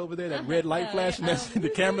that light over there? That red light flashing? That's the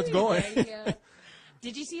camera's going.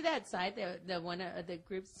 Did you see that site? The one of the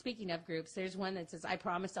groups. Speaking of groups, there's one that says, "I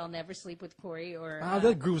promise I'll never sleep with Corey." Or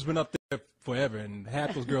that group's been up there forever, and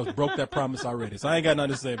half those girls broke that promise already. So I ain't got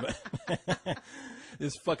nothing to say. But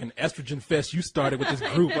this fucking estrogen fest you started with this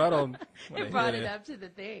group, I don't. It brought it up to the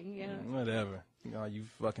thing. Yeah. Whatever. Oh, you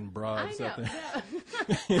fucking broads I out know.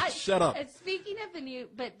 there. Shut up. Speaking of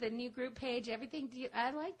the new group page, everything. I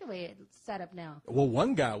like the way it's set up now. Well,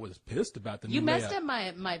 one guy was pissed about the new You messed layout.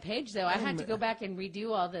 up my page though. I had to go back and redo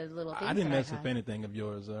all the little things. I didn't that mess I up had. anything of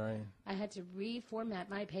yours, all right? I had to reformat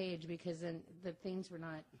my page because then the things were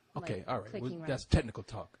not. Okay, all right. Well, clicking right. that's technical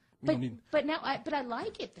talk. But I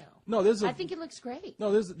like it though. No, I think it looks great.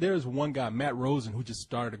 No, there's one guy, Matt Rosen, who just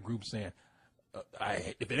started a group saying,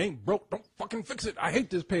 if it ain't broke, don't fucking fix it. I hate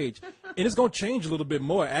this page. And it's going to change a little bit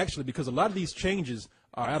more, actually, because a lot of these changes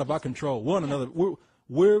are out of our control.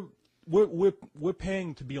 We're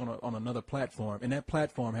paying to be on another platform, and that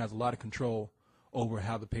platform has a lot of control over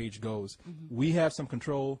how the page goes. Mm-hmm. We have some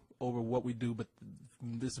control over what we do, but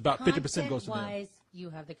this about 50% goes to them. Content-wise,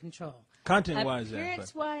 you have the control. Content-wise, yeah.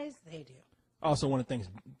 Appearance-wise, they do. I also want to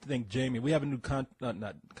thank Jamie. We have a new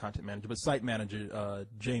not content manager, but site manager,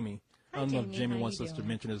 Jamie. I don't know if Jamie wants us to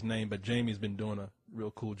mention his name, but Jamie's been doing a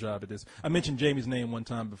real cool job at this. I mentioned Jamie's name one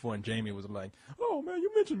time before, and Jamie was like, "Oh man,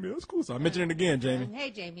 you mentioned me. That's cool." So I mentioned it again, Jamie.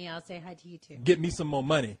 Hey, Jamie, I'll say hi to you too. Get me some more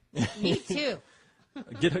money. Me too.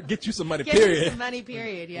 Get you some money. Get period. you some money.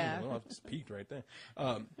 Period. Yeah. Well, I've just peaked right there.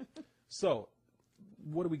 So,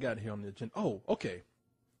 what do we got here on the agenda? Oh, okay.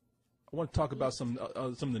 I want to talk about some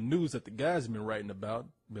of the news that the guys have been writing about,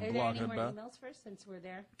 been Are there blogging any more about. emails first, since we're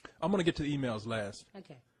there? I'm going to get to the emails last.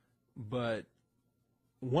 Okay. But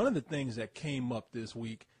one of the things that came up this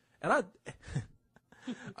week, and I,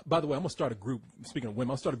 by the way, I'm going to start a group, speaking of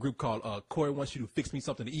women, I'll start a group called Corey Wants You to Fix Me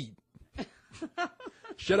Something to Eat.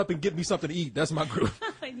 Shut up and get me something to eat. That's my group.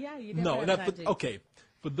 Yeah, you never have time to. Okay.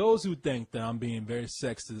 For those who think that I'm being very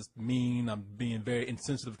sexist, mean, I'm being very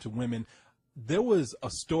insensitive to women, there was a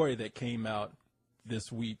story that came out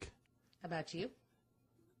this week. About you?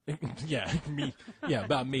 Yeah, me. Yeah,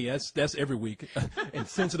 about me. That's every week. And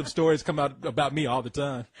sensitive stories come out about me all the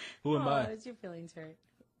time. Who am I? Is your feelings hurt?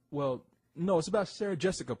 Well, no, it's about Sarah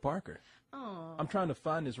Jessica Parker. Oh. I'm trying to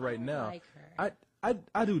find this right now. Like her.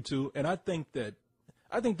 I do too, and I think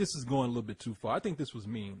this is going a little bit too far. I think this was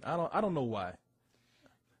mean. I don't know why.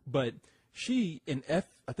 But she in I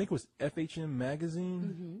think it was FHM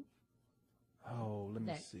magazine. Mm-hmm. Oh, let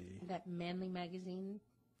me see. That manly magazine.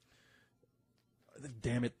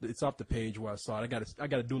 Damn it! It's off the page where I saw it. I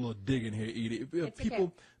got to do a little digging here, Edie. People,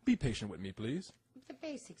 okay. Be patient with me, please. The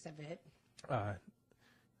basics of it.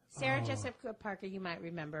 Sarah Jessica Parker, you might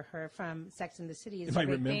remember her from Sex and the City. You might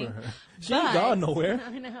remember her. She ain't gone nowhere.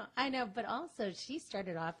 I know, but also she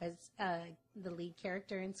started off as the lead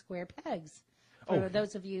character in Square Pegs. For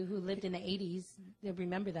those of you who lived in the 80s, they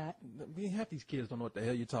remember that. Half these kids don't know what the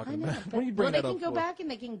hell you're talking I know, about. but, When you bring they that can up go for? back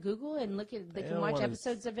and they can Google and look at. They can watch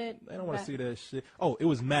episodes of it. They don't want to see that shit. Oh, it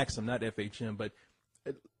was Maxim, not FHM. But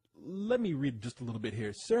let me read just a little bit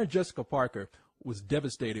here. Sarah Jessica Parker was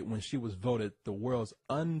devastated when she was voted the world's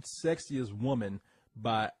unsexiest woman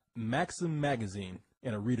by Maxim magazine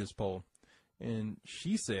in a reader's poll. And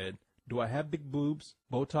she said, "Do I have big boobs,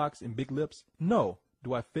 Botox, and big lips? No.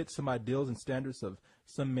 Do I fit some ideals and standards of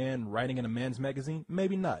some man writing in a man's magazine?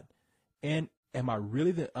 Maybe not. And am I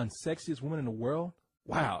really the unsexiest woman in the world?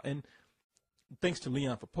 Wow. And thanks to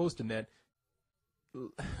Leon for posting that.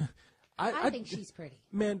 I think she's pretty.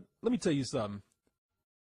 Man, let me tell you something.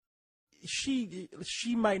 She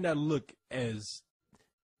might not look as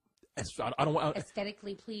I don't want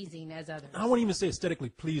aesthetically pleasing as others. I don't want to even say aesthetically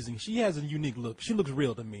pleasing. She has a unique look. She looks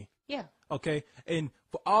real to me. Yeah. Okay? And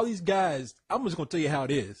for all these guys, I'm just going to tell you how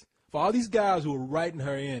it is. For all these guys who are writing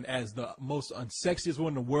her in as the most unsexiest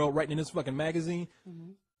woman in the world, writing in this fucking magazine,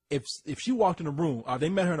 if she walked in a room or they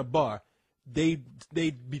met her in a bar, they'd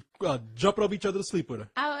be jumping over each other to sleep with her.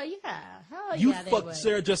 Oh, yeah. Oh, You yeah, they fuck would.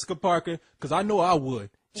 Sarah Jessica Parker, because I know I would.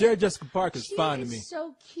 Sarah Jessica Parker is fine to me. She's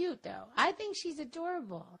so cute, though. I think she's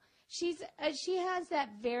adorable. She has that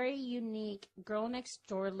very unique girl next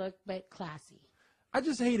door look, but classy. I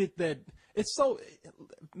just hate it that it's so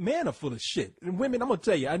men are full of shit. And women, I'm gonna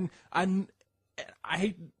tell you, I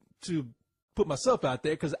hate to put myself out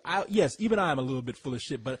there because yes, even I am a little bit full of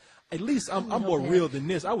shit, but at least I'm more real than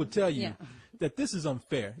this. I would tell you that this is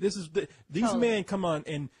unfair. These men come on,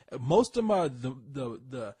 and most of them are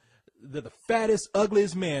the fattest,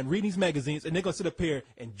 ugliest man reading these magazines, and they're gonna sit up here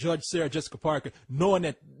and judge Sarah Jessica Parker, knowing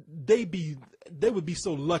that they would be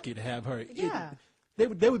so lucky to have her. Yeah. They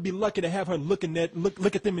would be lucky to have her look at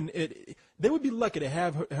them, and they would be lucky to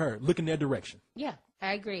have her look in their direction. Yeah,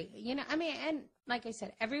 I agree. You know, I mean, and like I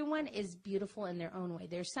said, everyone is beautiful in their own way.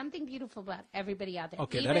 There's something beautiful about everybody out there.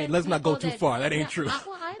 Okay, let's not go too far. That ain't true.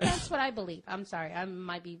 That's what I believe. I'm sorry, I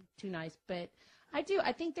might be too nice, but I do.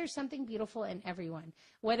 I think there's something beautiful in everyone,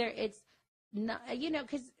 whether it's not,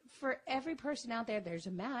 because for every person out there, there's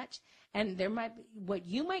a match, and there might be what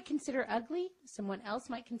you might consider ugly, someone else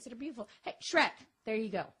might consider beautiful. Hey, Shrek, there you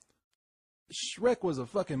go. Shrek was a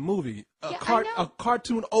fucking movie, I know. a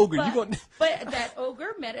cartoon ogre. But that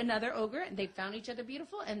ogre met another ogre, and they found each other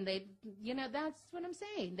beautiful, and that's what I'm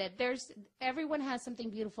saying. That everyone has something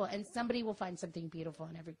beautiful, and somebody will find something beautiful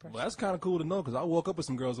in every person. Well, that's kind of cool to know because I woke up with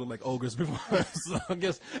some girls who look like ogres before, so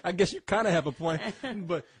I guess you kind of have a point.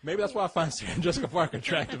 But maybe that's why I find Sarah Jessica Parker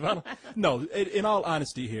attractive. No, in all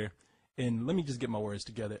honesty here, and let me just get my words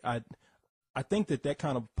together. I think that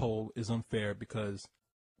kind of poll is unfair because,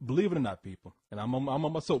 believe it or not, people, and I'm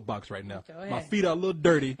on my soapbox right now. My feet are a little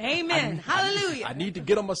dirty. Amen. Hallelujah. I need to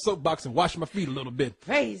get on my soapbox and wash my feet a little bit.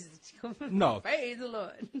 Praise the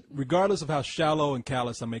Lord. Regardless of how shallow and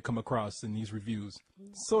callous I may come across in these reviews,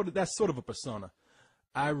 that's sort of a persona.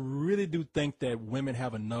 I really do think that women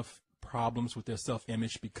have enough problems with their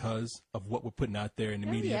self-image because of what we're putting out there in the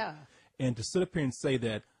media. Yeah. And to sit up here and say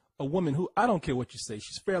that a woman who, I don't care what you say,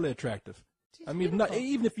 she's fairly attractive.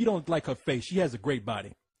 Even if you don't like her face, she has a great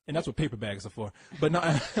body. And that's what paper bags are for. But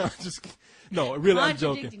no, really, I'm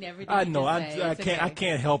joking. I know, I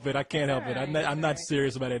can't help it. I can't help it. I'm not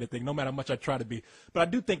serious about anything, no matter how much I try to be. But I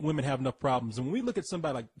do think women have enough problems. And when we look at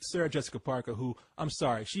somebody like Sarah Jessica Parker, who, I'm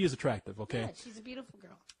sorry, she is attractive, okay? Yeah, she's a beautiful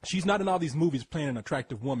girl. She's not in all these movies playing an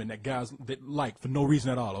attractive woman that guys that like for no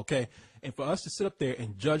reason at all, okay? And for us to sit up there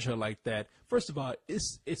and judge her like that, first of all,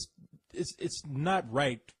 it's not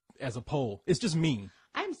right as a poll. It's just mean.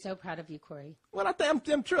 I'm so proud of you, Corey. Well,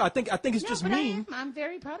 I'm true. I think it's just mean. I'm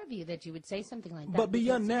very proud of you that you would say something like that. But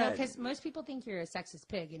beyond that, because most people think you're a sexist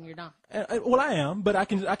pig, and you're not. Well, I am, but I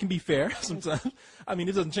can be fair sometimes. I mean,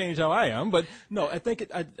 it doesn't change how I am. But no, I think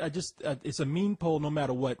it's a mean poll no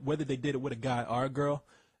matter what, whether they did it with a guy or a girl.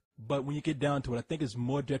 But when you get down to it, I think it's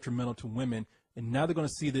more detrimental to women. And now they're going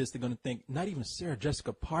to see this. They're going to think not even Sarah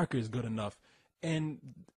Jessica Parker is good enough. And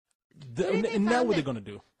now what they're going to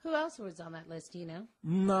do? Who else was on that list, do you know?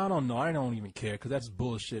 No, I don't know. I don't even care because that's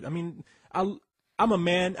bullshit. I mean, I'm a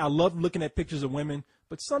man. I love looking at pictures of women,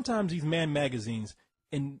 but sometimes these man magazines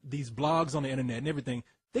and these blogs on the internet and everything,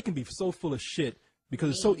 they can be so full of shit because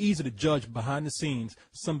it's so easy to judge behind the scenes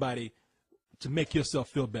somebody to make yourself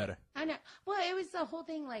feel better. I know. Well, it was the whole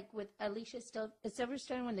thing like with Alicia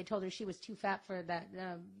Silverstone when they told her she was too fat for that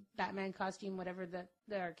Batman costume, whatever the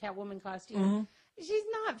Catwoman costume. Mm-hmm. She's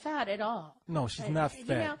not fat at all. No, she's not fat.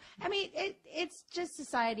 You know, I mean, it's just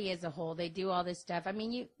society as a whole. They do all this stuff. I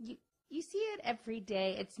mean, you see it every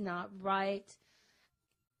day. It's not right.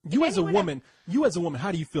 You as a woman,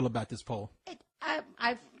 how do you feel about this poll?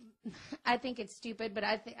 I think it's stupid, but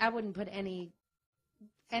I wouldn't put anything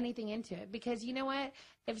into it because you know what?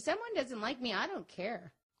 If someone doesn't like me, I don't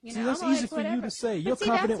care. You know, that's easy for you to say. You're a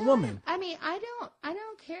confident woman. I mean, I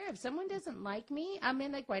don't care if someone doesn't like me. I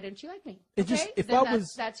mean, like, why don't you like me?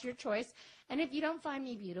 That's your choice. And if you don't find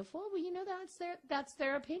me beautiful, well, you know, that's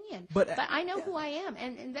their opinion. But I know who I am,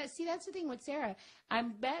 and that's the thing with Sarah. I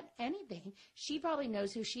bet anything she probably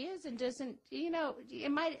knows who she is and doesn't. You know, it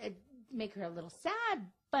might make her a little sad,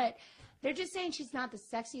 but they're just saying she's not the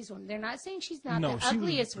sexiest woman. They're not saying she's not No, the she was-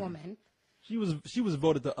 ugliest woman. She was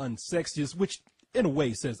voted the unsexiest, which in a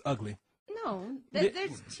way says ugly. No,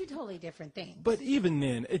 there's two totally different things. But even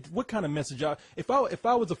then, what kind of message? If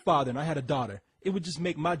I was a father and I had a daughter, it would just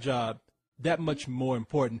make my job that much more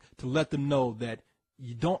important to let them know that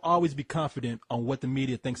you don't always be confident on what the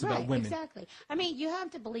media thinks about women. Exactly. I mean, you have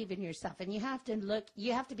to believe in yourself, and you have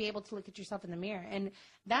to be able to look at yourself in the mirror, and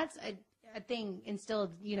that's a thing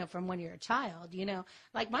instilled, from when you're a child.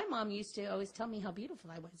 Like my mom used to always tell me how beautiful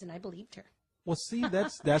I was, and I believed her. Well, see,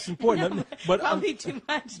 that's important. No, but probably too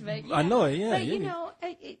much, but I know, yeah. But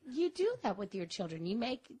yeah. you do that with your children. You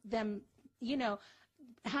make them,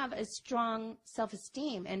 have a strong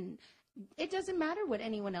self-esteem, and it doesn't matter what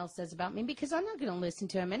anyone else says about me because I'm not going to listen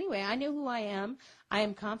to them anyway. I know who I am. I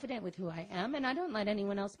am confident with who I am, and I don't let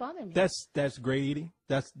anyone else bother me. That's great, Edie.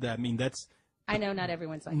 That's. I know not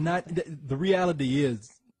everyone's like not that. the reality is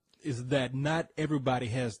that not everybody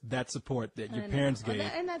has that support that your parents gave.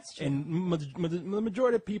 And that's true. And the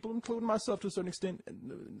majority of people, including myself to a certain extent,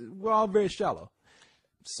 we're all very shallow.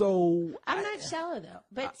 So I'm not shallow though,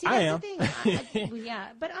 but see, I that's am. the thing. Yeah,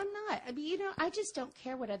 but I'm not. I mean, I just don't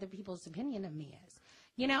care what other people's opinion of me is.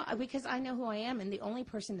 Because I know who I am, and the only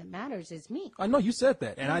person that matters is me. I know you said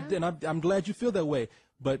that, and I'm glad you feel that way.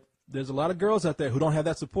 But there's a lot of girls out there who don't have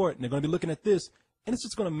that support, and they're going to be looking at this, and it's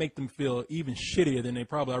just going to make them feel even shittier than they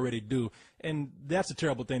probably already do. And that's a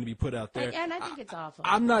terrible thing to be put out there. And I think it's awful.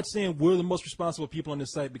 I'm not saying we're the most responsible people on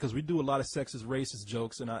this site because we do a lot of sexist, racist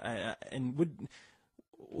jokes,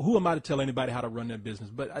 who am I to tell anybody how to run their business?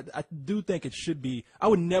 But I do think it should be. I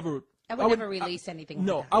would never release anything.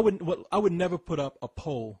 No, like that. I would never put up a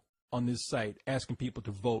poll on this site asking people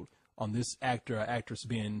to vote on this actor or actress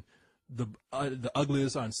being the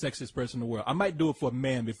ugliest or sexiest person in the world. I might do it for a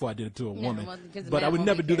man before I did it to a woman, but I would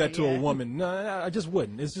never do that to a woman. No, I just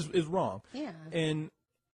wouldn't. It's wrong. Yeah. And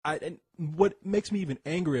what makes me even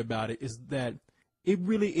angry about it is that it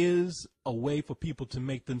really is a way for people to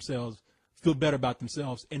make themselves feel better about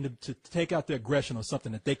themselves and to take out their aggression on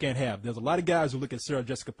something that they can't have. There's a lot of guys who look at Sarah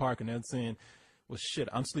Jessica Parker and they're saying, well, shit,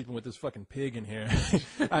 I'm sleeping with this fucking pig in here.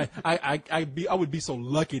 I would be so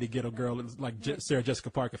lucky to get a girl like Sarah Jessica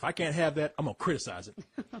Parker. If I can't have that, I'm going to criticize it.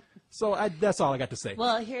 So that's all I got to say.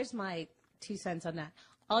 Well, here's my 2 cents on that.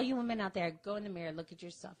 All you women out there, go in the mirror, look at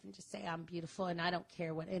yourself, and just say, I'm beautiful, and I don't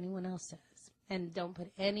care what anyone else says. And don't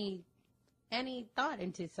put any thought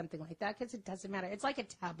into something like that because it doesn't matter. It's like a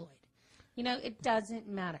tabloid. It doesn't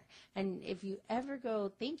matter. And if you ever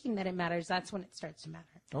go thinking that it matters, that's when it starts to matter.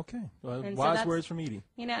 Okay. Well, And wise words from Edie.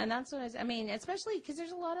 And that's what especially because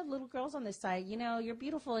there's a lot of little girls on this site. You're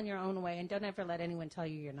beautiful in your own way, and don't ever let anyone tell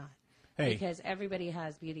you you're not. Hey. Because everybody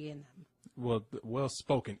has beauty in them. Well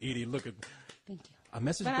spoken, Edie. Look at. Thank you. A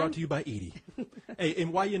message brought to you by Edie. Hey,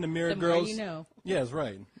 and while you're in the mirror, The more girls. you know. Yeah, that's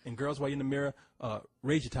right. And girls, while you're in the mirror,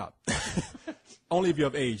 raise your top. Only if you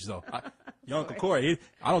have age, though. Your Uncle Corey,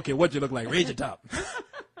 I don't care what you look like. Raise your top.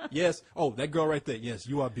 Yes. Oh, that girl right there. Yes,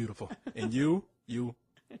 you are beautiful. And you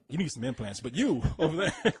need some implants. But you over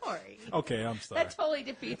there. Corey. Okay, I'm sorry. That totally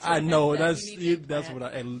defeats. I know that's that's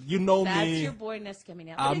what you know That's me. your boyness coming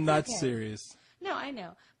out. But I'm it's not okay. serious. No, I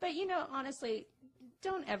know. But honestly,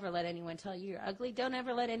 don't ever let anyone tell you you're ugly. Don't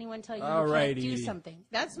ever let anyone tell you All you right, can't do Edie. something.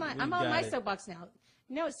 I'm on my soapbox now.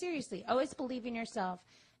 No, seriously. Always believe in yourself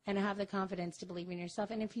and have the confidence to believe in yourself.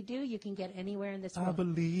 And if you do, you can get anywhere in this world. I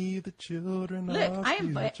believe the children Look, are I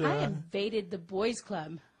future. invaded the boys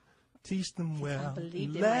club. Teach them well.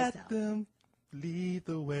 believed in Let myself. them lead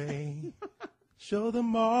the way. Show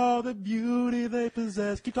them all the beauty they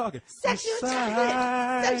possess. Keep talking. Sexual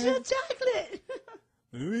Inside. chocolate. Sexual chocolate.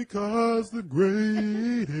 Because the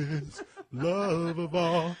greatest love of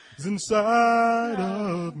all is inside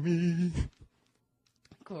of me.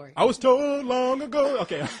 Corey. I was told long ago.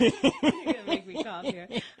 Okay. You're going to make me cough here.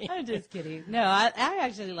 I'm just kidding. No, I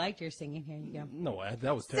actually liked your singing. Here you go. No,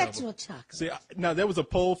 that was terrible. Sexual chocolate. See, now there was a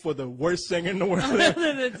poll for the worst singer in the world.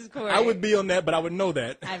 This is Corey. I would be on that, but I would know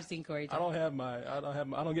that. I've seen Corey. I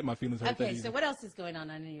don't get my feelings hurt that Okay, easy. so what else is going on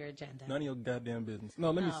your agenda? None of your goddamn business.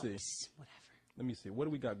 No, let me see. Whatever. Let me see. What do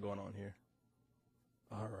we got going on here?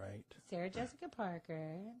 All right. Sarah Jessica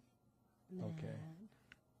Parker. Okay.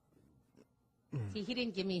 See, he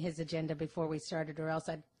didn't give me his agenda before we started, or else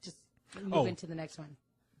I'd just move into the next one.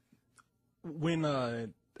 When I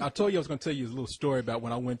told you I was going to tell you a little story about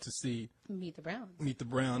when I went to see Meet the Browns. Meet the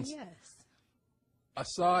Browns. Yes. I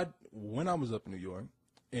saw it when I was up in New York,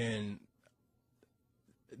 and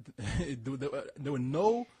there were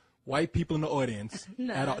no white people in the audience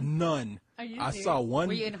at all. None. Are you I serious? saw one.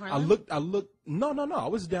 Were you in Harlem? I looked. No. I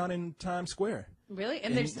was down in Times Square. Really?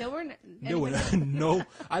 And there still weren't. There were no.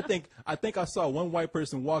 I think I saw one white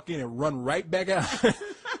person walk in and run right back out.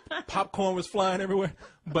 Popcorn was flying everywhere.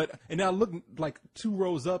 And I looked like 2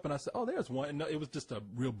 rows up, and I said, "Oh, there's one." And it was just a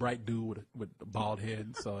real bright dude with a bald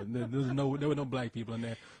head. So there were no black people in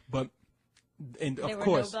there. And of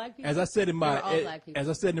course, as I said in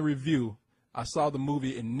the review, I saw the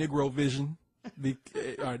movie in Negro Vision. The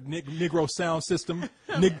Negro sound system,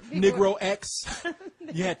 Negro X.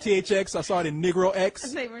 You had THX. I saw it in Negro X.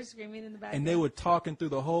 And they were screaming in the background. And they were talking through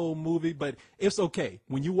the whole movie. But it's okay.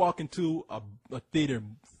 When you walk into a theater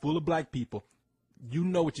full of black people, you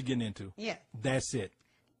know what you're getting into. Yeah. That's it.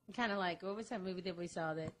 Kind of like, what was that movie that we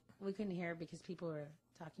saw that we couldn't hear because people were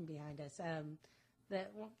talking behind us? The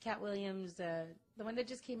Cat Williams, the one that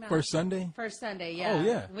just came out. First Sunday? First Sunday, yeah. Oh,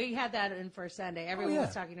 yeah. We had that in First Sunday. Everyone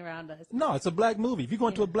was talking around us. No, it's a black movie. If you go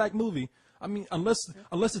into a black movie, I mean, unless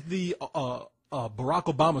it's the Barack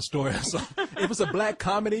Obama story or something. If it's a black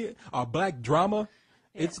comedy or black drama,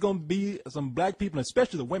 it's going to be some black people,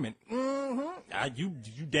 especially the women. Mm-hmm. You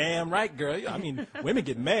damn right, girl. I mean, women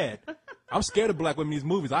get mad. I'm scared of black women in these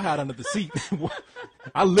movies. I hide under the seat.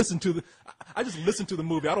 I just listen to the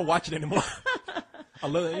movie. I don't watch it anymore. I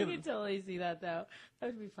can totally see that, though. That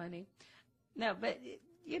would be funny. No, but,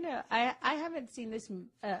 I haven't seen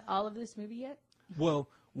all of this movie yet. Well,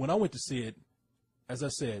 when I went to see it, as I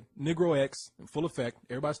said, Negro X, in full effect,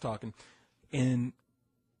 everybody's talking,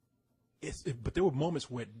 but there were moments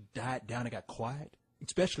where it died down and got quiet,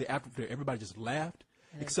 especially after everybody just laughed,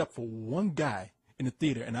 except for one guy in the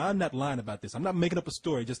theater, and I'm not lying about this. I'm not making up a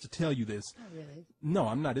story just to tell you this. Oh, really? No,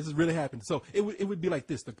 I'm not. This is really happening. So it would be like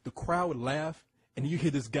this. The crowd would laugh, and you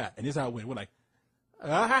hear this guy, and this is how it went. We're like,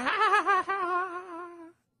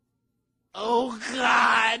 oh,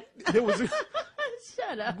 God. It was...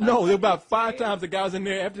 Shut up. No, there were about 5 times the guy was in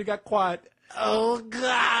there after it got quiet. Oh,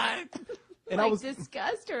 God. And like I was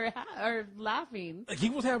disgust or laughing. He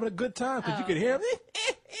was having a good time because you could hear him.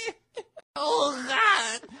 Oh,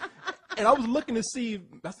 God. And I was looking to see,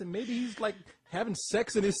 I said, maybe he's like having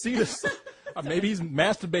sex in his seat or something. Or maybe he's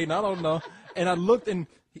masturbating. I don't know. And I looked, and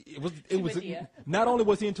it was not only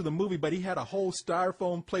was he into the movie, but he had a whole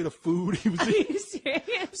styrofoam plate of food. Are you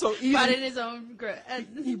serious? So he brought in his own.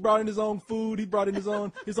 He brought in his own food. He brought in his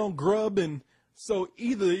own grub, and so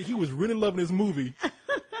either he was really loving his movie,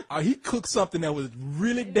 or he cooked something that was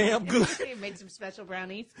really damn good. He made some special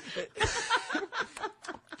brownies.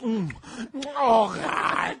 Oh,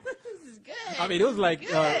 God. This is good. I mean, it was like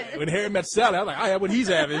when Harry Met Sally. I was like, I have what he's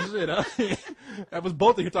having. That was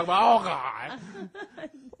both of you talking about, oh, God.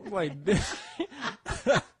 Like,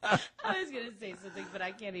 I was going to say something, but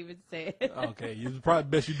I can't even say it. Okay, it's probably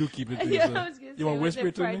best you do keep it to yourself. Yeah, I was going to say, you want to whisper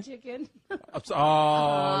it to me? Chicken? See,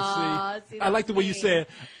 I like the way you said,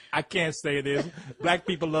 I can't say this. Black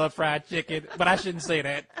people love fried chicken, but I shouldn't say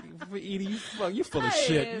that. Edie, you full of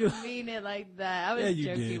shit. I didn't mean it like that. I was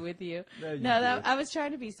joking with you. I was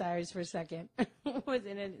trying to be Cyrus for a second.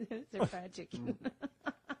 Wasn't it? It's a fried chicken.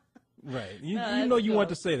 Right. You know you want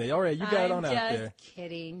to say that. All right, you got it on out there. I'm just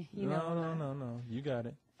kidding. No. You got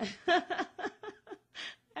it. I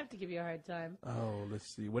have to give you a hard time. Oh,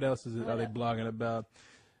 let's see. What else are they blogging about?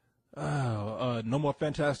 No more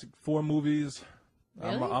Fantastic Four movies.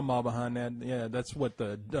 Really? I'm all behind that. Yeah, that's what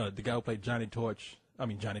the guy who played Johnny,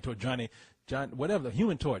 whatever, the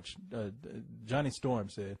Human Torch, Johnny Storm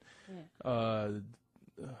said. Yeah.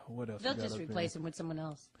 What else? They'll just replace him with someone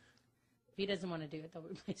else. If he doesn't want to do it, they'll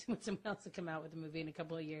replace him with someone else to come out with a movie in a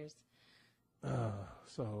couple of years.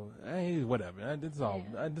 Whatever. This is all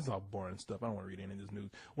boring stuff. I don't want to read any of this news.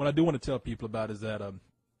 What I do want to tell people about is that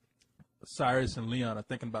Cyrus and Leon are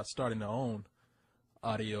thinking about starting their own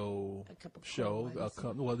audio show.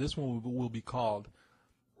 Well, this one will be called.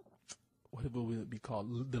 What will it be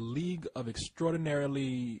called? The League of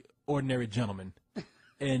Extraordinarily Ordinary Gentlemen.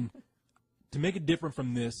 And to make it different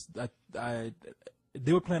from this,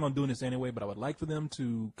 they were planning on doing this anyway, but I would like for them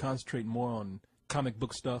to concentrate more on comic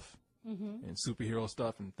book stuff and superhero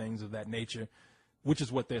stuff and things of that nature, which is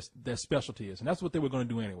what their specialty is. And that's what they were going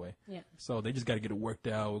to do anyway. Yeah. So they just got to get it worked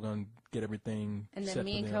out. We're going to get everything and then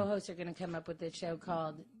me and co-hosts are going to come up with a show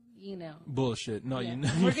called, Bullshit. No, yeah.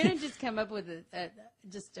 We're going to just come up with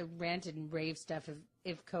just a rant and rave stuff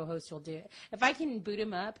if co-hosts will do it. If I can boot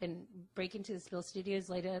him up and break into the Spill Studios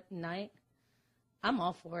late at night, I'm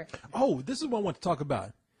all for it. Oh, this is what I want to talk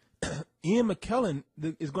about. Ian McKellen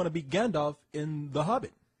is going to be Gandalf in The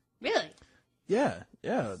Hobbit. Really? Yeah.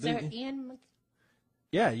 Ian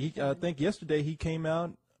Yeah, I think yesterday he came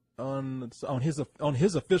out on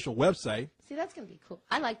his official website. See, that's going to be cool.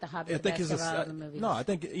 I like The Hobbit I the think best it's of all the movies. no. I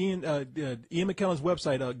think Ian McKellen's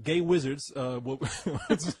website, Gay Wizards.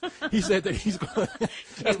 He said that he's going.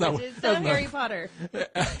 It's not Harry Potter.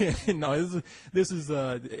 No, this is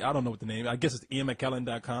I don't know what the name. I guess it's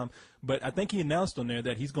IanMcKellen.com. But I think he announced on there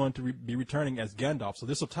that he's going to be returning as Gandalf. So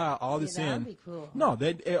this will tie all this in. That would be cool. No,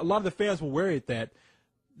 a lot of the fans were worried that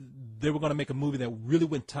they were going to make a movie that really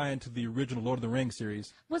wouldn't tie into the original Lord of the Rings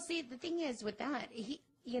series. Well, see, the thing is with that,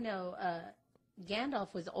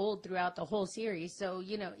 Gandalf was old throughout the whole series. So,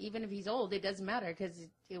 even if he's old, it doesn't matter because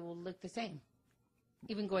it will look the same,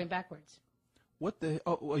 even going backwards. What the?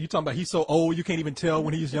 Oh, are you talking about he's so old you can't even tell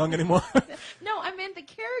when he's young anymore? No, I meant the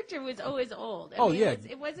character was always old. Yeah.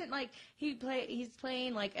 It wasn't like he's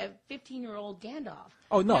playing like a 15-year-old Gandalf.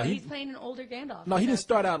 Oh, no. He's playing an older Gandalf. No, he didn't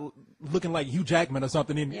start out looking like Hugh Jackman or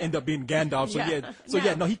something and end up being Gandalf. So,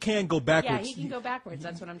 he can go backwards. Yeah, he can go backwards.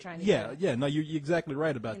 That's what I'm trying to say. say. Yeah, no, you're exactly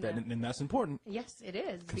right about that, and that's important. Yes, it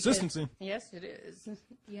is. Consistency. Yes, it is.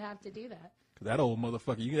 You have to do that. That old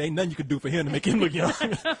motherfucker, ain't nothing you could do for him to make him look young.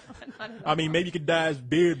 I mean, maybe you could dye his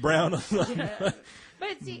beard brown or something. Yeah.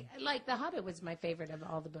 But see, like The Hobbit was my favorite of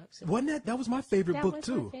all the books. Wasn't that? That was my favorite book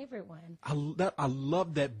too. That was my favorite one. I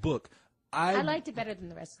love that book. I liked it better than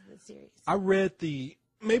the rest of the series. I read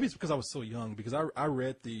maybe it's because I was so young, because I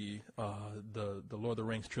read the Lord of the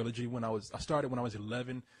Rings trilogy I started when I was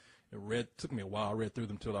 11. It took me a while. I read through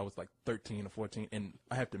them till I was like 13 or 14, and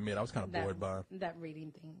I have to admit I was kind of bored by them. That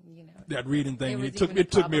reading thing, That reading thing. It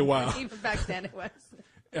took me a while. Even back then it was.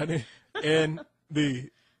 and the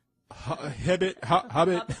Hobbit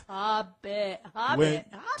went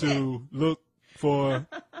to look for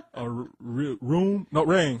a room, no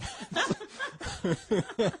ring.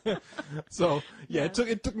 So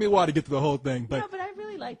it took me a while to get to the whole thing, but I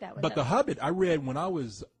really like that one. But the Hobbit I read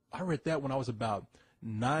that when I was about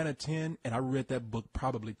 9 or 10, and I read that book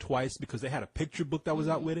probably twice because they had a picture book that was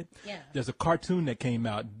out with it. Yeah. There's a cartoon that came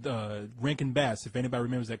out, Rankin Bass. If anybody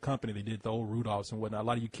remembers that company, they did the old Rudolphs and whatnot. A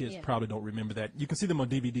lot of you kids probably don't remember that. You can see them on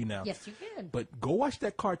DVD now. Yes, you can. But go watch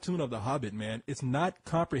that cartoon of The Hobbit, man. It's not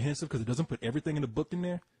comprehensive because it doesn't put everything in the book in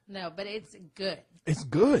there. No, but it's good. It's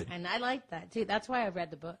good. And I like that, too. That's why I read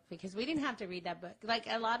the book, because we didn't have to read that book. Like,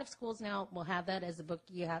 a lot of schools now will have that as a book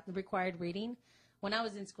you have required reading. When I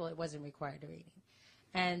was in school, it wasn't required reading.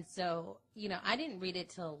 And so, I didn't read it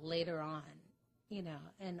till later on, and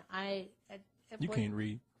You can't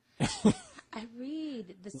read. I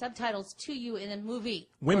read the subtitles to you in a movie.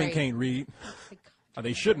 Women can't read. Or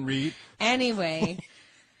they shouldn't read. Anyway,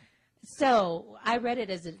 so I read it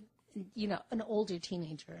as an older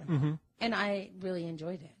teenager, and I really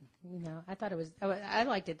enjoyed it. I thought I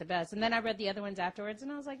liked it the best. And then I read the other ones afterwards,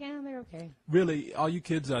 and I was like, yeah, they're okay. Really, all you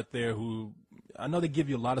kids out there who, I know they give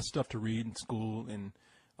you a lot of stuff to read in school, and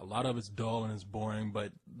a lot of it's dull and it's boring,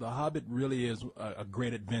 but The Hobbit really is a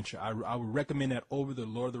great adventure. I would recommend that over the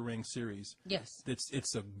Lord of the Rings series. Yes.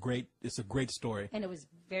 It's a great story. And it was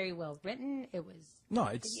very well written. It's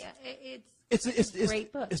a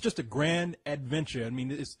great book. It's just a grand adventure. I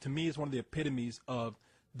mean, to me, it's one of the epitomes of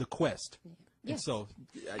the quest. Yes. And so,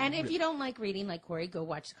 if you don't like reading like Corey, go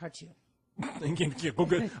watch the cartoon. Go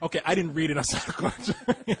good. Okay, I didn't read it. I saw the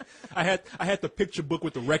cartoon. I had the picture book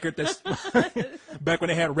with the record. That's back when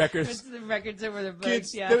they had records. The records over the books.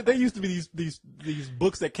 Kids, yeah. there used to be these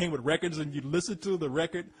books that came with records, and you listen to the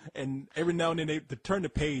record, and every now and then they turn the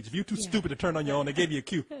page. If you're too stupid to turn on your own, they gave you a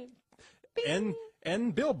cue.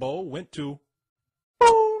 And Bilbo went to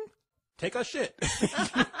boom, take a shit.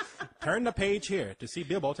 Turn the page here to see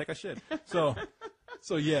Bilbo take a shit. So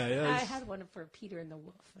yeah. I had one for Peter and the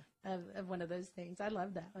Wolf of one of those things. I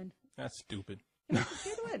love that one. That's stupid. It was a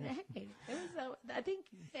good one. Hey, it was. I think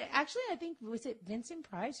was it Vincent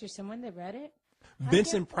Price or someone that read it?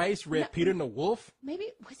 Vincent Price read Peter and the Wolf?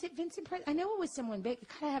 Maybe was it Vincent Price? I know it was someone big.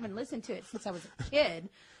 I haven't listened to it since I was a kid.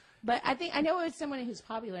 But I know it was someone who's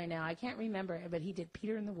popular now. I can't remember it, but he did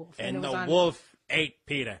Peter and the Wolf. And the wolf ate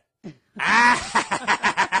Peter.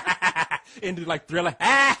 Into like Thriller.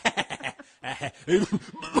 How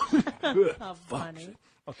funny.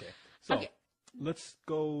 Okay, so let's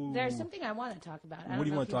go. There's something I want to talk about. What do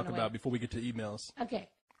you want to talk about before we get to emails? Okay,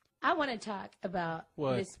 I want to talk about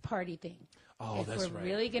this party thing. Oh, that's right. If we're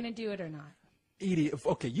really going to do it or not. Edie,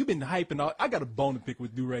 okay, you've been hyping. I got a bone to pick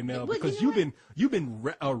with you right now because you've been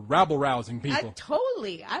rabble rousing people.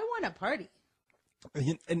 Totally, I want a party.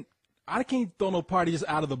 And I can't throw no party just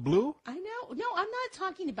out of the blue. I know. No, I'm not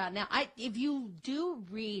talking about now. If you do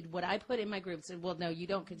read what I put in my groups, and well, no, you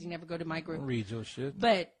don't because you never go to my group. Don't read your shit.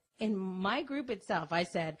 But in my group itself, I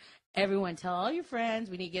said, everyone tell all your friends.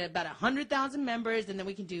 We need to get about 100,000 members, and then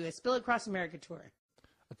we can do a Spill Across America tour.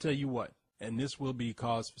 I'll tell you what. and this will be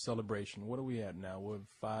cause for celebration. What are we at now? We're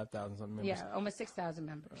 5,000 something members. Yeah, almost 6,000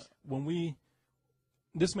 members.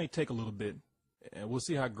 This may take a little bit, and we'll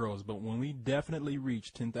see how it grows, but when we definitely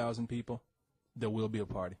reach 10,000 people, there will be a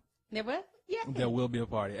party. There will? Yeah. There will be a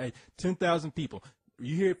party. Hey, 10,000 people.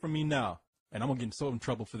 You hear it from me now, and I'm going to get so in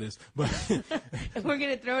trouble for this, but we're going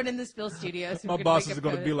to throw it in the Spill Studios. my bosses are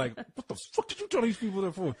going to be like, what the fuck did you tell these people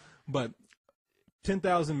that for? But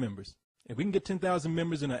 10,000 members. If we can get 10,000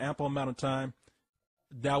 members in an ample amount of time,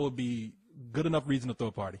 that would be good enough reason to throw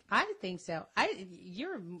a party. I think so.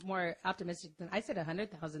 You're more optimistic than I said.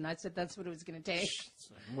 100,000. I said that's what it was going to take.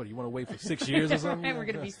 What do you want to wait for 6 years or something? We're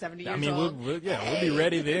going to be 70 years I mean, old. we'll be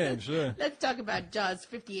ready then. Sure. Let's talk about Jaws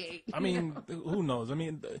 58. I mean, who knows? I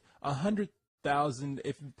mean, 100,000.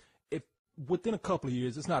 If within a couple of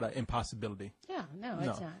years, it's not an impossibility. Yeah, no,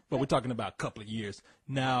 it's not. But we're talking about a couple of years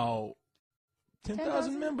now.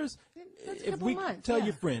 10,000 members. That's a If couple we months, tell yeah.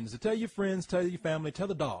 your friends, tell your family, tell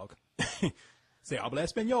the dog. Say habla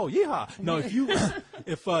español, yeehaw. No, if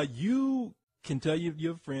you can tell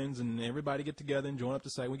your friends and everybody get together and join up the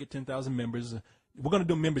site, we get 10,000 members. We're going to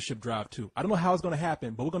do a membership drive too. I don't know how it's going to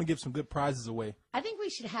happen, but we're going to give some good prizes away. I think we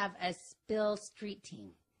should have a Spill Street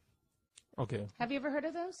team. Okay. Have you ever heard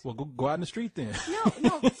of those? Well, go out in the street then.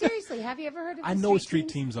 No, seriously. Have you ever heard of? I know what street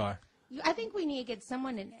teams are. I think we need to get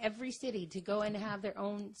someone in every city to go and have their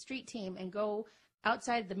own street team and go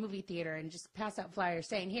outside the movie theater and just pass out flyers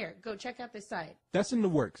saying, "Here, go check out this site." That's in the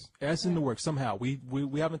works. That's in the works somehow. We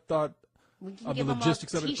haven't thought We can of give the them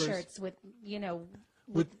logistics all of it first. T-shirts with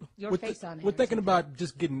with your face on it. We're or thinking something. about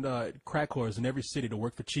just getting crack whores in every city to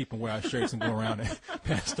work for cheap and wear our shirts and go around and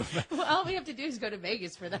pass stuff. Well, all we have to do is go to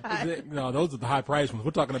Vegas for that. No, those are the high price ones.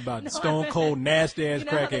 We're talking about stone cold, nasty ass You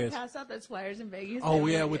know how they crackheads. pass out those flyers in Vegas? Oh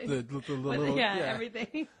yeah, with the little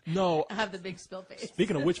everything. No, I have the big spill face.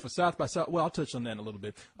 speaking of which, for South by South, well, I'll touch on that in a little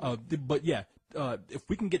bit. But yeah, if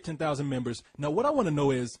we can get 10,000 members, now what I want to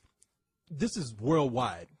know is, this is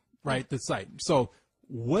worldwide, right? The site. So,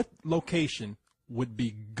 what location would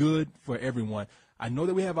be good for everyone? I know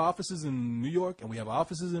that we have offices in New York and we have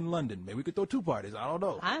offices in London. Maybe we could throw two parties. I don't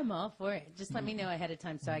know. I'm all for it. Just let me know ahead of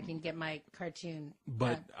time so I can get my cartoon.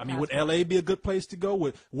 But I mean, would passport. LA be a good place to go?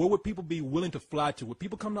 Where would people be willing to fly to? Would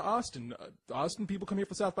people come to Austin? Austin people come here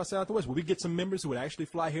for South by Southwest. Would we get some members who would actually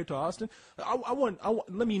fly here to Austin? I want.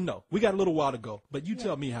 Let me know. We got a little while to go, but you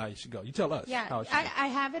tell me how you should go. You tell us. Yeah, how it should go. I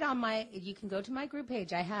have it on my. You can go to my group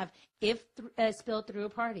page. I have spilled through a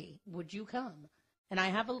party. Would you come? And I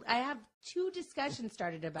have two discussions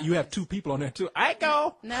started about. You have this. two people on there too. I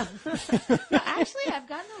go. No, actually, I've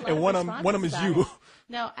gotten a lot. And of one of responses them is on you. it.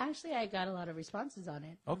 No, actually, I got a lot of responses on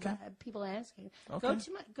it. Okay. People asking. Okay.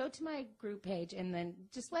 Go to my group page and then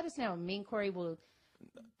just let us know. Me and Corey will.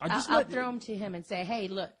 I'll I'll throw them to him and say, "Hey,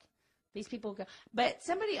 look, these people go." But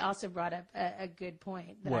somebody also brought up a good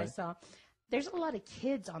point that I What? saw. There's a lot of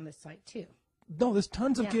kids on this site too. No, there's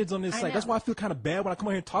tons of Yeah, kids on this I site. That's know. why I feel kind of bad when I come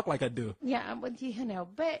on here and talk like I do. Yeah, but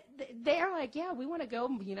but they're like, yeah, we want to go.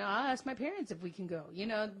 You know, I'll ask my parents if we can go. You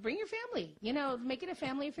know, bring your family. You know, make it a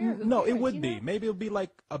family affair. Who No, it cares, would you be. know? Maybe it'll be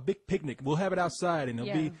like a big picnic. We'll have it outside, and it'll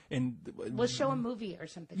Yeah. be and We'll show a movie or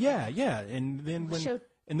something. yeah, and then when show-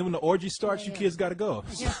 when the orgy starts, you yeah. kids got to go.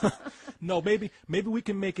 No, maybe we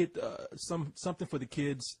can make it something for the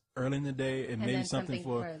kids early in the day, and maybe then something something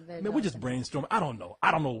for. for the I mean, we adults just and- brainstorm. I don't know.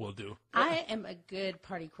 I don't know what we'll do. I am a good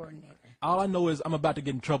party coordinator. All I know is I'm about to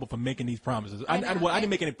get in trouble for making these promises. I know. didn't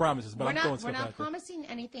make any promises, but I'm throwing We're stuff not out there. promising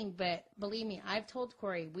anything, but believe me, I've told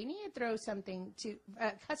Corey we need to throw something to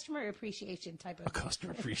customer appreciation type of.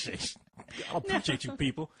 Customer appreciation. I appreciate you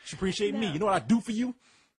people. You should appreciate me. You know what I do for you?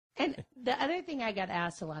 And the other thing I got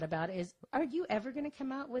asked a lot about is, are you ever going to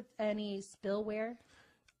come out with any spillware?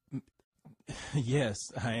 Yes,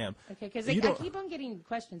 I am. Okay, because You I don't- keep on getting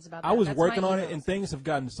questions about that. I was That's working my on it, emails. and things have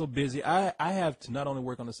gotten so busy. I have to not only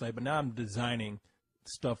work on the site, but now I'm designing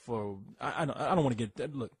stuff for. I don't want to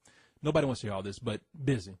get look. Nobody wants to hear all this, but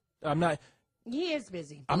busy. I'm not. He is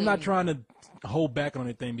busy. I'm believe not me. trying to hold back on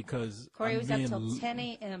anything because Corey I'm was up being till l- 10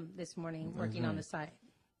 a.m. this morning working on the site.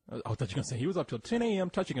 I thought you were gonna say he was up till 10 a.m.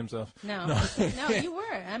 touching himself. No, no, you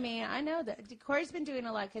were. I mean, I know that Corey's been doing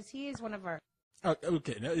a lot because he is one of our.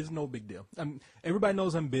 Okay, it's no big deal. Everybody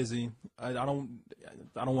knows I'm busy. I don't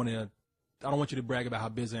want you to brag about how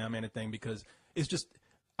busy I am or anything because it's just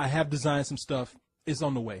I have designed some stuff. It's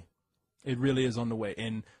on the way. It really is on the way,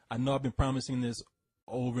 and I know I've been promising this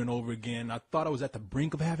over and over again. I thought I was at the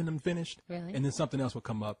brink of having them finished, Really? and then something else would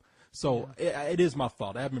come up. So it is my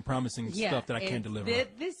fault. I have been promising stuff that I can't deliver.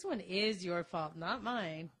 This one is your fault, not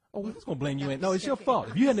mine. Oh, who's gonna blame you? I'm No, it's your joking. fault.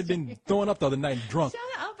 If you hadn't been throwing up the other night drunk, Shut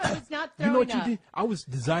up! I was not you throwing know what up. you did? I was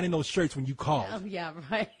designing those shirts when you called. Oh yeah,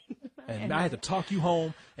 right. And I had to talk you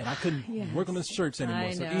home, and I couldn't work on the shirts anymore.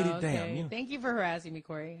 I So know, eat it okay. down. You know? Thank you for harassing me,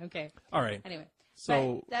 Corey. Okay. All right. Anyway.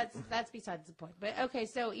 So but that's besides the point. But okay,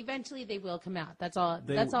 so eventually they will come out. That's all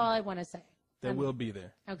I want to say. they will be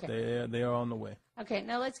there. Okay. They are on the way. Okay,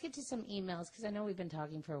 now let's get to some emails because I know we've been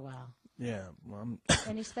talking for a while. Yeah. Well, I'm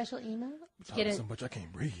Any special email? talking so much I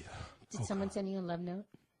can't breathe. Did someone send you a love note?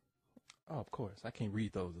 Oh, of course. I can't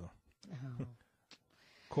read those though. Oh.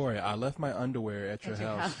 Corey, I left my underwear at your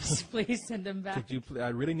house. Please send them back. Could you? I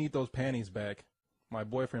really need those panties back. My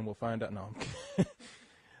boyfriend will find out. No.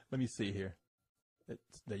 Let me see here.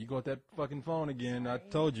 There you go with that fucking phone again. Sorry. I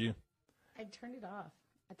told you. I turned it off.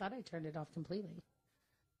 I thought I turned it off completely.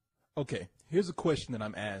 Okay, here's a question that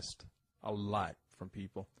I'm asked a lot from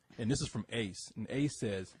people. And this is from Ace. And Ace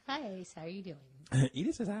says, Hi, Ace. How are you doing?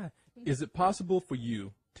 Edith says hi. Is it possible for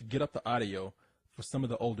you to get up the audio for some of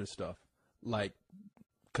the older stuff? Like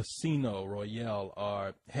Casino Royale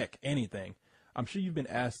or, heck, anything. I'm sure you've been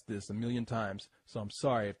asked this a million times, so I'm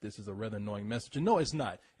sorry if this is a rather annoying message. And no, it's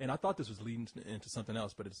not. And I thought this was leading into something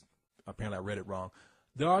else, but apparently I read it wrong.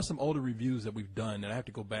 There are some older reviews that we've done that I have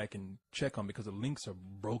to go back and check on because the links are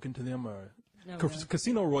broken to them.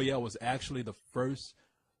 Casino Royale was actually the first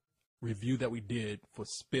review that we did for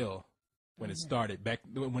Spill when it started, back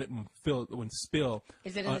when Spill.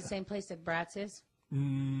 Is it in the same place that Bratz is?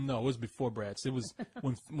 No, it was before Bratz. It was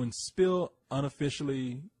when Spill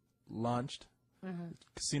unofficially launched.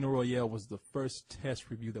 Casino Royale was the first test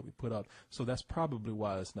review that we put up, so that's probably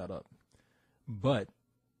why it's not up. But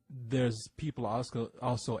there's people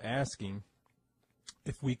also asking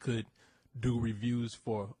if we could do reviews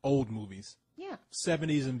for old movies,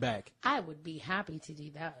 70s and back. I would be happy to do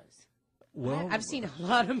those. Well, I've seen a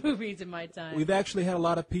lot of movies in my time. We've actually had a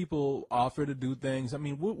lot of people offer to do things. I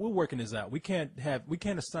mean, we're working this out. We can't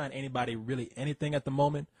assign anybody really anything at the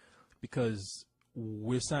moment because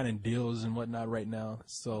we're signing deals and whatnot right now.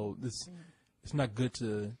 So it's not good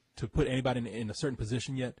to put anybody in a certain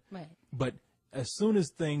position yet. Right. But as soon as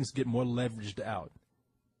things get more leveraged out,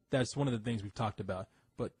 that's one of the things we've talked about.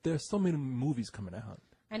 But there's so many movies coming out.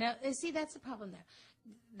 I know. See, that's the problem there.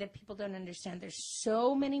 That people don't understand. There's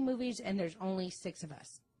so many movies, and there's only 6 of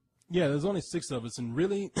us. Yeah, there's only 6 of us, and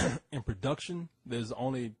really, in production, there's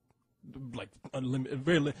only like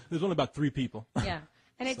there's only about 3 people. Yeah,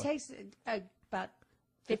 and it takes about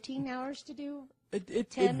 15 hours to do. It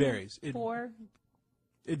 10, varies. 4.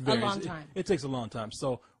 It varies. A long time. It takes a long time.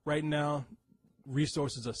 So right now,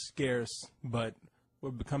 resources are scarce, but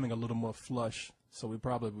we're becoming a little more flush. So we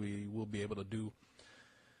probably will be able to do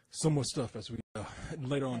some more stuff as we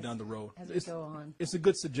later on down the road. As we go on. It's a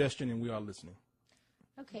good suggestion, and we are listening.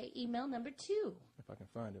 Okay, email number 2. If I can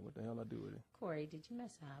find it, what the hell I do with it? Corey, did you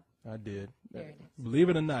mess up? I did. There it is. Believe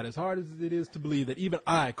it or not, as hard as it is to believe that even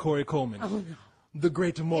I, Corey Coleman, the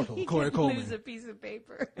great immortal Corey Coleman, lose a piece of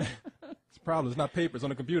paper. It's a problem. It's not paper. It's on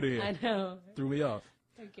the computer here. I know. Threw me off.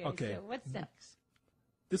 Okay. So what's next?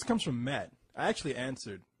 This comes from Matt. I actually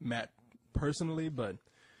answered Matt personally, but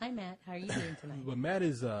Hi, Matt. How are you doing tonight? but Matt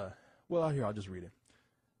is well, here I'll just read it.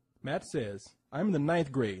 Matt says, "I'm in the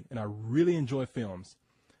 9th grade and I really enjoy films.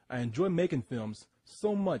 I enjoy making films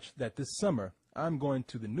so much that this summer I'm going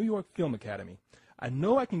to the New York Film Academy. I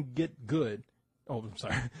know I can get good. Oh, I'm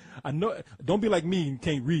sorry. I know. Don't be like me and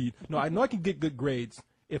can't read. No, I know I can get good grades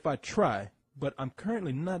if I try, but I'm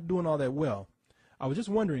currently not doing all that well. I was just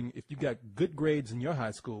wondering if you got good grades in your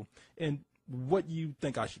high school and what you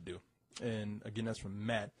think I should do." And again, that's from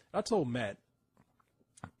Matt. I told Matt,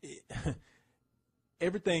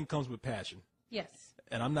 everything comes with passion. Yes.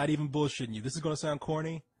 And I'm not even bullshitting you. This is going to sound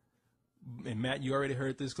corny. And Matt, you already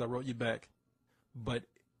heard this because I wrote you back. But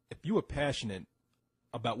if you are passionate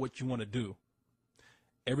about what you want to do,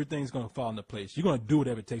 everything's going to fall into place. You're going to do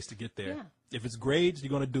whatever it takes to get there. Yeah. If it's grades,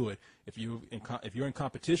 you're going to do it. If you're in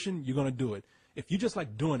competition, you're going to do it. If you just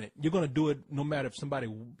like doing it, you're going to do it no matter if somebody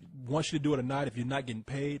wants you to do it or not. If you're not getting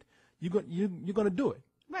paid, you're going to do it.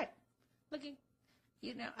 Right. Looking,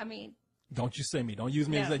 I mean. Don't you say me. Don't use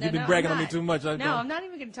me as that. No, You've been bragging on me too much. I'm not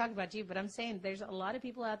even going to talk about you, but I'm saying there's a lot of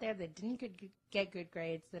people out there that didn't get good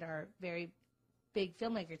grades that are very big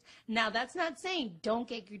filmmakers. Now, that's not saying don't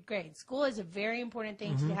get good grades. School is a very important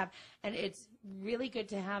thing to have, and it's really good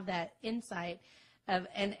to have that insight of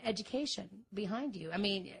an education behind you. I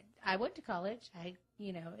mean, I went to college.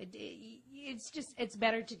 It's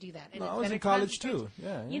better to do that. And I was in college too.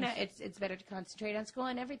 Yeah. It's better to concentrate on school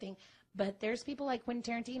and everything. But there's people like Quentin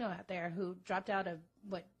Tarantino out there who dropped out of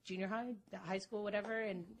junior high, high school, whatever,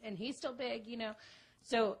 and he's still big,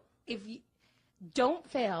 So if you don't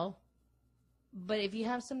fail, but if you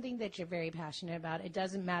have something that you're very passionate about, it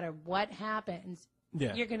doesn't matter what happens.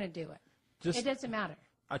 Yeah. You're going to do it. It doesn't matter.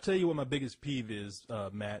 I tell you what my biggest peeve is,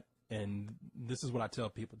 Matt, and this is what I tell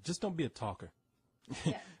people: just don't be a talker.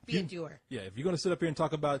 Yeah, be a doer. Yeah, if you're going to sit up here and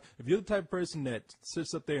talk about, if you're the type of person that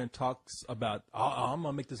sits up there and talks about, I'm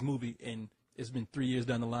going to make this movie, and it's been 3 years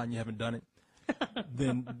down the line, you haven't done it,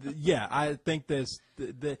 then, yeah, I think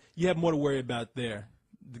you have more to worry about there.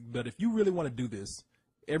 But if you really want to do this,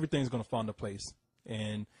 everything's going to fall into place.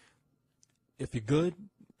 And if you're good,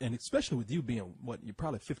 and especially with you being, you're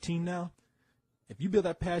probably 15 now, if you build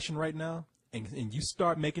that passion right now, and you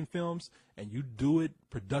start making films, and you do it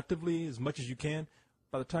productively as much as you can,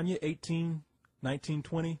 by the time you're 18, 19,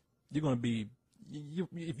 20, you're going to be,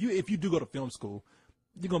 if you do go to film school,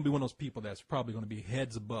 you're going to be one of those people that's probably going to be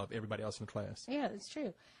heads above everybody else in the class. Yeah, that's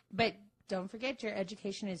true. But don't forget, your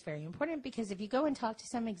education is very important, because if you go and talk to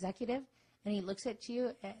some executive and he looks at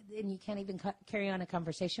you and you can't even carry on a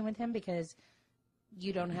conversation with him because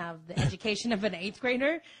you don't have the education of an 8th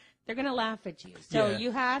grader, they're going to laugh at you. So Yeah.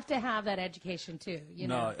 you have to have that education too. You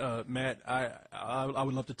know? No, Matt, I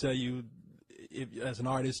would love to tell you, as an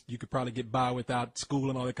artist, you could probably get by without school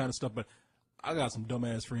and all that kind of stuff, but I got some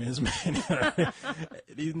dumbass friends, man.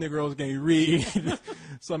 These Negroes can't read.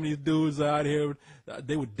 Some of these dudes out here,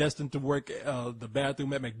 they were destined to work the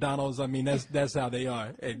bathroom at McDonald's. I mean, that's how they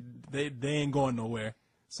are. And they ain't going nowhere.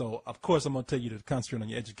 So, of course, I'm going to tell you to concentrate on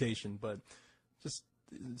your education, but just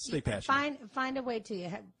stay passionate. Find a way to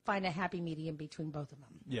find a happy medium between both of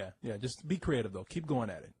them. Yeah. Just be creative, though. Keep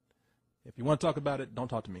going at it. If you want to talk about it, don't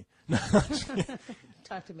talk to me.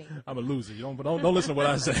 Talk to me. I'm a loser. You don't listen to what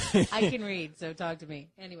I say. I can read, so talk to me.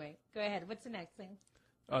 Anyway, go ahead. What's the next thing?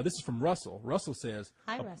 This is from Russell. Russell says,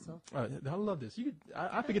 Hi, Russell. I love this.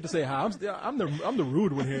 I forget to say hi. I'm the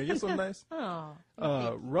rude one here. You're so nice. Oh.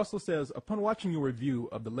 Russell says, upon watching your review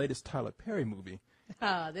of the latest Tyler Perry movie,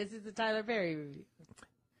 This is the Tyler Perry review.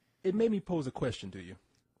 It made me pose a question to you.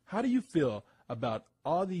 How do you feel about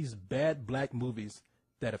all these bad black movies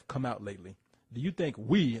that have come out lately? Do you think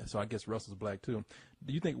so I guess Russell's black too,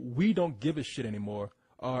 do you think we don't give a shit anymore,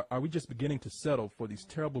 or are we just beginning to settle for these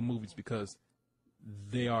terrible movies because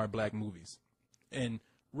they are black movies? And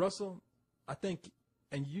Russell, I think,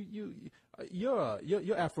 and you're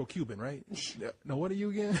Afro-Cuban, right? No, what are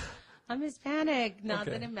you again? I'm Hispanic. Not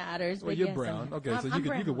Okay. that it matters. Well, But you're yes, brown. I'm, Okay, I'm, so I'm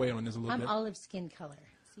you could brown. weigh on this a little I'm bit. olive skin color.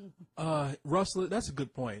 See? Russell, that's a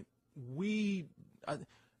good point. We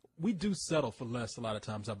do settle for less a lot of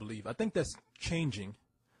times, I believe. I think that's changing,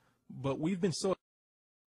 but we've been so.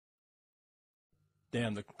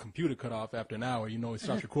 Damn, the computer cut off after an hour. It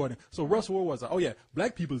starts recording. So Russell, where was I? Oh yeah,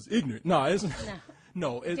 black people is ignorant. No, it's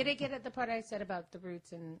no. Did it get at the part I said about the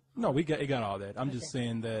roots and? No, it got all that. I'm just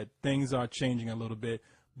saying that things are changing a little bit,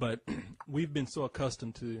 but we've been so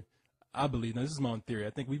accustomed to. I believe, now this is my own theory, I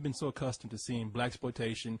think we've been so accustomed to seeing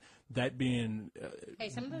blaxploitation, that being... Hey,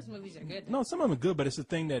 some of those movies are good. No, some of them are good, but it's the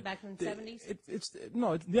thing that... Back in the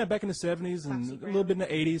 70s? Back in the 70s and Foxy a little bit in the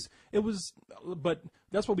 80s. It was, but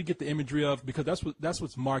that's what we get the imagery of, because that's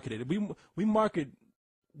what's marketed. We market...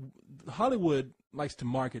 Hollywood likes to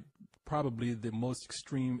market probably the most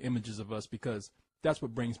extreme images of us, because that's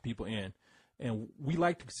what brings people in. And we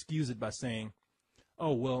like to excuse it by saying,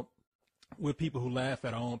 oh, well... We're people who laugh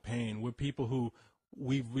at our own pain. We're people who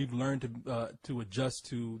we've learned to adjust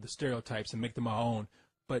to the stereotypes and make them our own.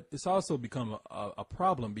 But it's also become a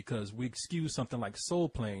problem because we excuse something like Soul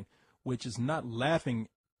Plane, which is not laughing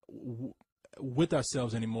with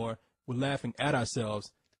ourselves anymore. We're laughing at ourselves,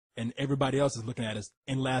 and everybody else is looking at us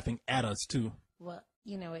and laughing at us too. Well,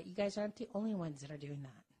 you know what? You guys aren't the only ones that are doing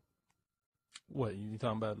that. What you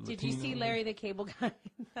talking about? Did you see Larry the Cable Guy?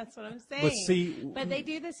 That's what I'm saying. But they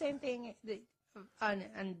do the same thing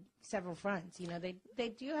on several fronts. They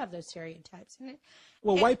do have those stereotypes. And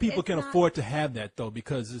white people can afford to have that though,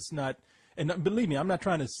 because it's not. And believe me, I'm not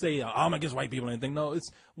trying to say I'm against white people or anything. No, it's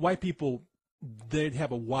white people. They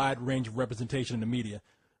have a wide range of representation in the media.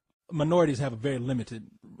 Minorities have a very limited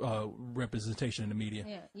representation in the media.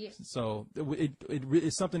 Yeah. So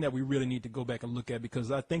it's something that we really need to go back and look at, because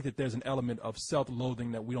I think that there's an element of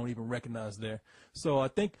self-loathing that we don't even recognize there. So I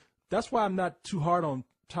think that's why I'm not too hard on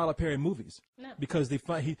Tyler Perry movies. No. Because they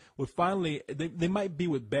might be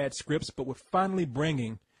with bad scripts, but we're finally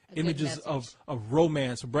bringing images of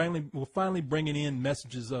romance. We're finally bringing in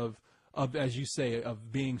messages of, as you say,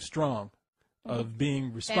 of being strong. Of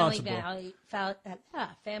being responsible,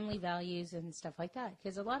 family values and stuff like that.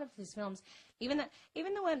 Because a lot of his films, even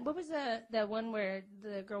the one, what was the one where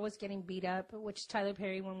the girl was getting beat up? Which Tyler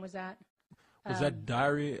Perry one was that? Was that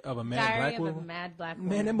Diary of a Mad Black Woman? Diary of a Mad Black Woman.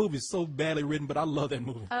 Man, that movie is so badly written, but I love that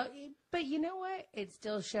movie. But you know what? It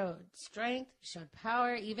still showed strength, showed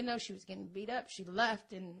power. Even though she was getting beat up, she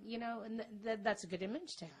left, and that's a good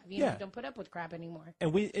image to have. You know, don't put up with crap anymore.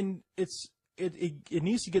 And it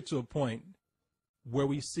needs to get to a point where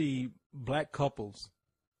we see black couples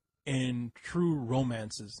in true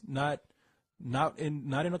romances, not in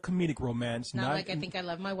a comedic romance, not like I Think I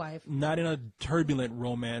Love My Wife, not in a turbulent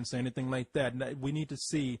romance or anything like that. We need to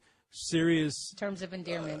see serious terms of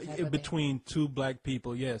endearment between two black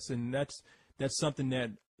people. Yes, and that's something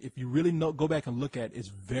that if you really go back and look at, is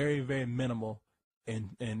very, very minimal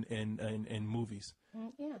in movies.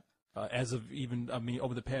 Yeah. As of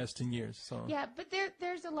over the past 10 years. So yeah, but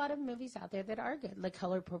there's a lot of movies out there that are good, like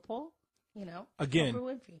Color Purple. You know, again,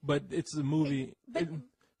 but it's a movie.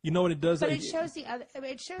 You know what it does? But it shows the other.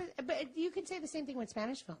 It shows. But you can say the same thing with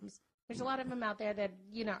Spanish films. There's a lot of them out there that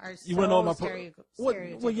are so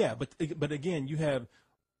stereotypical. Well, yeah, but again, you have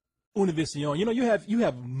Univision. You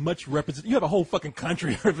have much represent. You have a whole fucking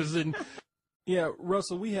country representing. Yeah,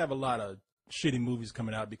 Russell, we have a lot of shitty movies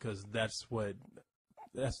coming out because that's what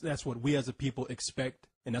we as a people expect,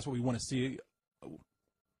 and that's what we want to see.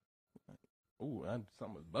 Ooh,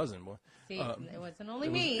 something was buzzing, boy. See, it wasn't only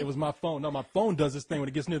me. It was my phone. No, my phone does this thing when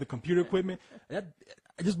it gets near the computer equipment. I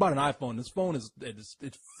just bought an iPhone. This phone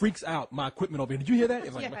it freaks out my equipment over here. Did you hear that?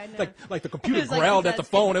 It was like the computer growled at the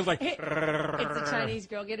phone. It was like it's a Chinese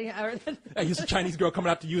girl getting out. It's a Chinese girl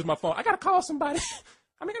coming out to use my phone. I gotta call somebody.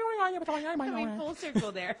 I mean, full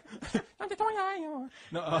circle there.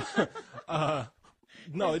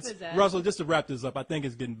 No, it's Russell. Just to wrap this up, I think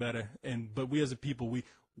it's getting better, but we as a people,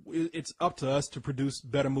 it's up to us to produce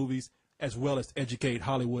better movies as well as educate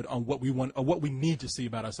Hollywood on what we want or what we need to see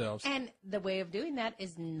about ourselves. And the way of doing that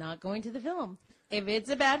is not going to the film. If it's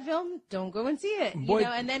a bad film, don't go and see it.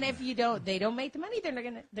 And then if they don't make the money,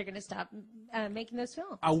 then they're gonna stop making those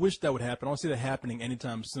films. I wish that would happen. I don't see that happening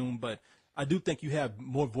anytime soon, but I do think you have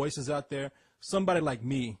more voices out there. Somebody like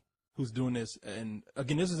me who's doing this, and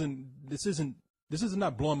again, this is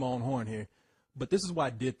not blowing my own horn here, but this is why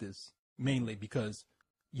I did this mainly because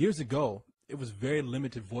years ago it was very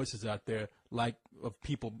limited voices out there,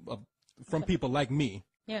 from people like me.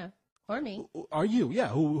 Yeah, or me. Or you, yeah,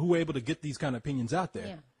 who were able to get these kind of opinions out there.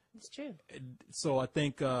 Yeah, it's true. So I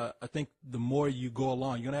think the more you go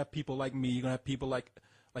along, you're gonna have people like me. You're gonna have people like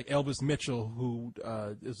Elvis Mitchell, who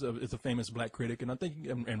is a famous black critic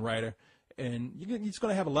and writer. And you're just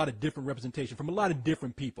going to have a lot of different representation from a lot of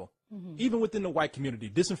different people, even within the white community,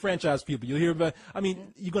 disenfranchised people. You'll hear about.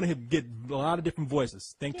 You're going to get a lot of different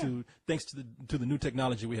voices thanks to the new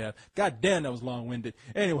technology we have. God damn, that was long-winded.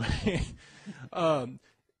 Anyway,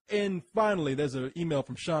 and finally, there's an email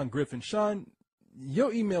from Sean Griffin. Sean,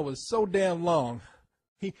 your email was so damn long.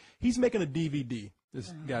 He's making a DVD.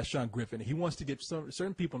 This guy, Sean Griffin. He wants to get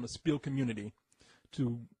certain people in the Spiel community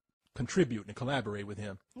to contribute and collaborate with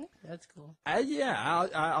him. That's cool.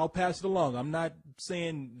 I'll pass it along. I'm not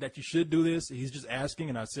saying that you should do this. He's just asking,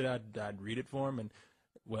 and I said I'd read it for him. And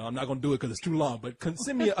well, I'm not going to do it because it's too long. But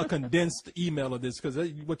send me a condensed email of this because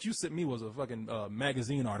what you sent me was a fucking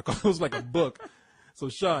magazine article. It was like a book. So,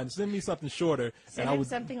 Sean, send me something shorter. Send him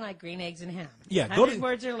something like Green Eggs and Ham. Yeah, 100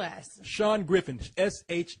 words or less. Sean Griffin,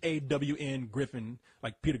 SHAWN Griffin,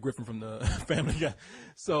 like Peter Griffin from the Family Guy.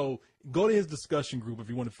 So go to his discussion group if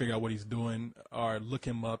you want to figure out what he's doing, or look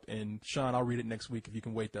him up. And, Sean, I'll read it next week if you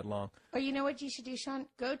can wait that long. Or you know what you should do, Sean?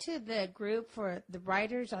 Go to the group for the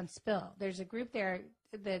writers on Spill. There's a group there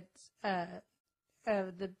that's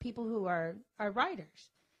the people who are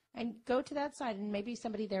writers. And go to that site, and maybe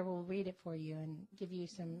somebody there will read it for you and give you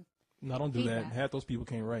some. No, don't do that. Half those people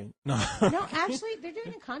can't write. No, actually, they're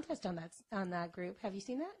doing a contest on that group. Have you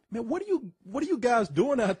seen that? Man, what are you guys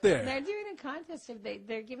doing out there? They're doing a contest.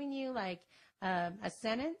 They're giving you like a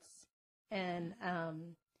sentence, and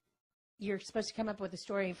you're supposed to come up with a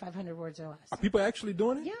story in 500 words or less. Are people actually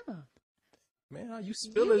doing it? Yeah. Man, you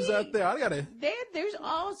spillers out there. I gotta. There's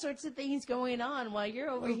all sorts of things going on while you're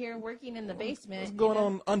over here working in the basement. What's going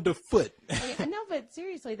on underfoot? I know, but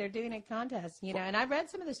seriously, they're doing a contest, And I read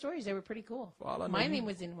some of the stories; they were pretty cool. My name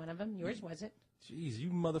was in one of them. Yours wasn't. Jeez,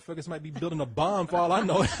 you motherfuckers might be building a bomb for all I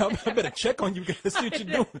know. I better check on you guys, see what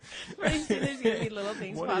you're doing. Pretty soon there's gonna be little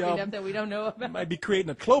things popping up that we don't know about. Might be creating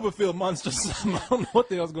a Cloverfield monster or something. I don't know what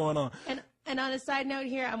the hell's going on. And on a side note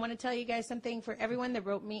here, I want to tell you guys something. For everyone that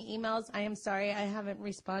wrote me emails, I am sorry I haven't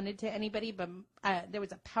responded to anybody, but there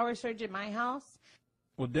was a power surge at my house.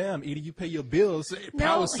 Well, damn, Edie, you pay your bills.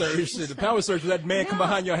 Power surge. The power surge, that man come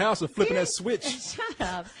behind your house and flipping that switch. Shut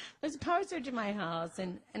up. There's a power surge in my house,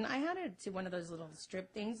 and I had it to one of those little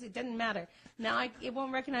strip things. It doesn't matter. Now it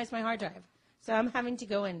won't recognize my hard drive. So I'm having to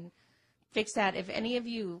go and fix that. If any of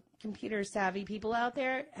you computer savvy people out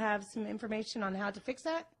there have some information on how to fix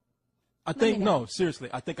that, I think no, seriously.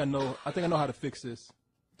 I think I know how to fix this.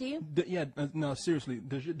 do you? Yeah, no, seriously.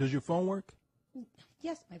 Does your phone work?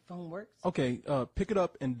 Yes, my phone works. Okay, pick it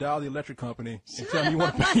up and dial the electric company and tell them you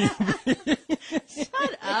want to pay.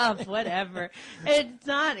 Shut up, whatever. It's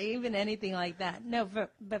not even anything like that. No,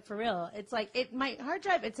 but for real, it's like my hard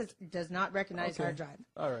drive. It says does not recognize hard drive.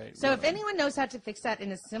 All right. So if anyone knows how to fix that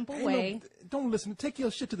in a simple way, Don't listen. Take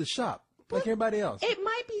your shit to the shop like everybody else. it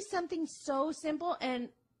might be something so simple and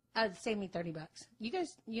save me $30. You guys,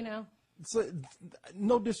 So,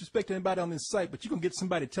 no disrespect to anybody on this site, but you're going to get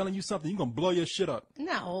somebody telling you something, you're going to blow your shit up.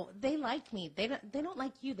 no, they like me. They don't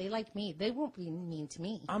like you. They like me. They won't be mean to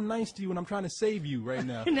me. I'm nice to you, and I'm trying to save you right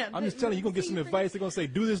now. No, I'm just telling you, you're going to get some advice. They're going to say,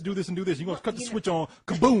 do this, and do this. You're going to cut the switch on,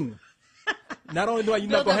 kaboom. Not only do you're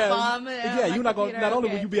not going to have, bomb you're not going. Not only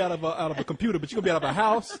will okay. you be out of a computer, but you're going to be out of a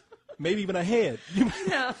house, maybe even a head.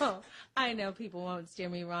 No, I know people won't steer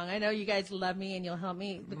me wrong. I know you guys love me and you'll help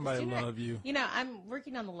me. But Somebody love you. I'm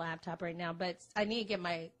working on the laptop right now, but I need to get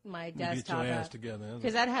my Get desktop your ass up together.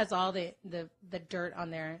 because that has all the dirt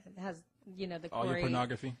on there. It has the All your Corey,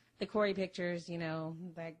 pornography the Corey pictures,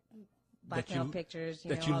 like blackmail pictures,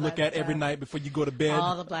 that you all look that at every stuff. niGod before you go to bed.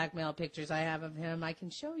 All the blackmail pictures I have of him, I can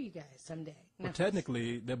show you guys someday. No. Well,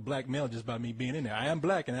 technically, they're blackmail just by me being in there. I am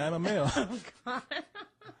black and I am a male. Oh, God.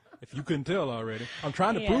 If you couldn't tell already, I'm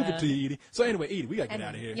trying to prove it to you, Edie. So anyway, Edie, we gotta get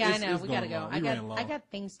out of here. Yeah, It's- I know. it's We gotta going go. long. We ran long. I got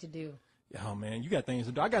things to do. Oh man, you got things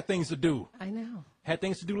to do. I got things to do. I know. Had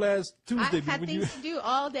things to do last Tuesday. I had when things to do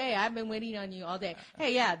all day. I've been waiting on you all day.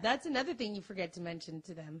 Hey, yeah, that's another thing you forget to mention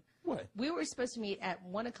to them. What? We were supposed to meet at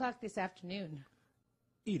 1:00 this afternoon.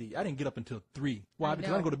 Edie, I didn't get up until 3. Why? I Because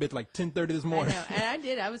I know. didn't go to bed till like 10:30 this I morning. know, and I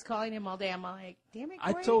did. I was calling him all day. I'm like, damn it,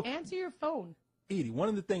 I Corey, told- answer your phone. Edie, one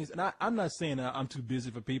of the things, and I'm not saying that I'm too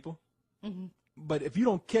busy for people, but if you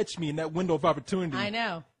don't catch me in that window of opportunity, I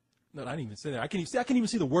know. No, I didn't even say that. I can't even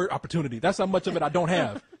see the word opportunity. That's how much of it I don't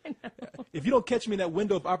have. If you don't catch me in that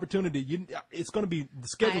window of opportunity, it's going to be the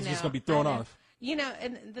schedule's just going to be thrown I know. off.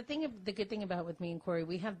 And the good thing about with me and Corey,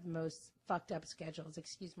 we have the most fucked up schedules.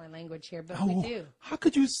 Excuse my language here, but we do. How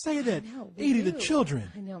could you say that, No, we Edie? do. The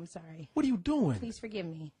children. I know. I'm sorry. What are you doing? Please forgive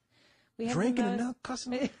me. We have Drinking the and most, now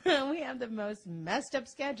cussing. we have the most messed up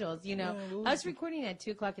schedules. Us recording at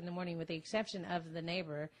 2:00 in the morning, with the exception of the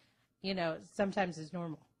neighbor, sometimes is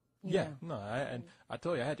normal. you Yeah, know. no, I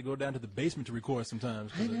told you I had to go down to the basement to record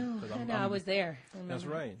sometimes. I know. I was there. That's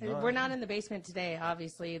remember. right. We're not in the basement today,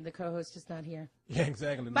 obviously. The co-host is not here. Yeah,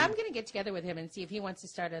 exactly. But I'm going to get together with him and see if he wants to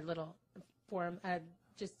start a little forum,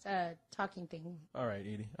 just talking thing. All right,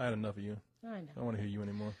 Edie, I had enough of you. I I know. don't want to hear you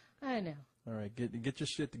anymore. I know. All right, get your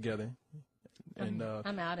shit together. And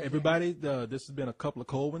I'm out of everybody, this has been a couple of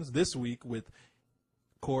cold ones this week with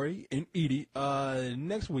Corey and Edie.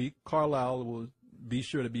 Next week, Carlisle will be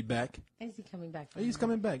sure to be back. Is he coming back? He's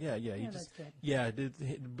coming back. Yeah. He Yeah, just, that's good. yeah,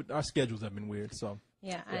 but our schedules have been weird. So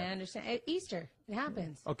Yeah, I understand. Easter. It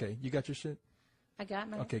happens. okay, you got your shit. I got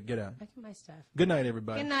my. Okay, get out. I got my stuff. Good night,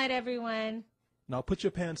 everybody. Good night, everyone. Now put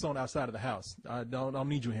your pants on outside of the house. I don't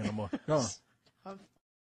need you here no more. Go on.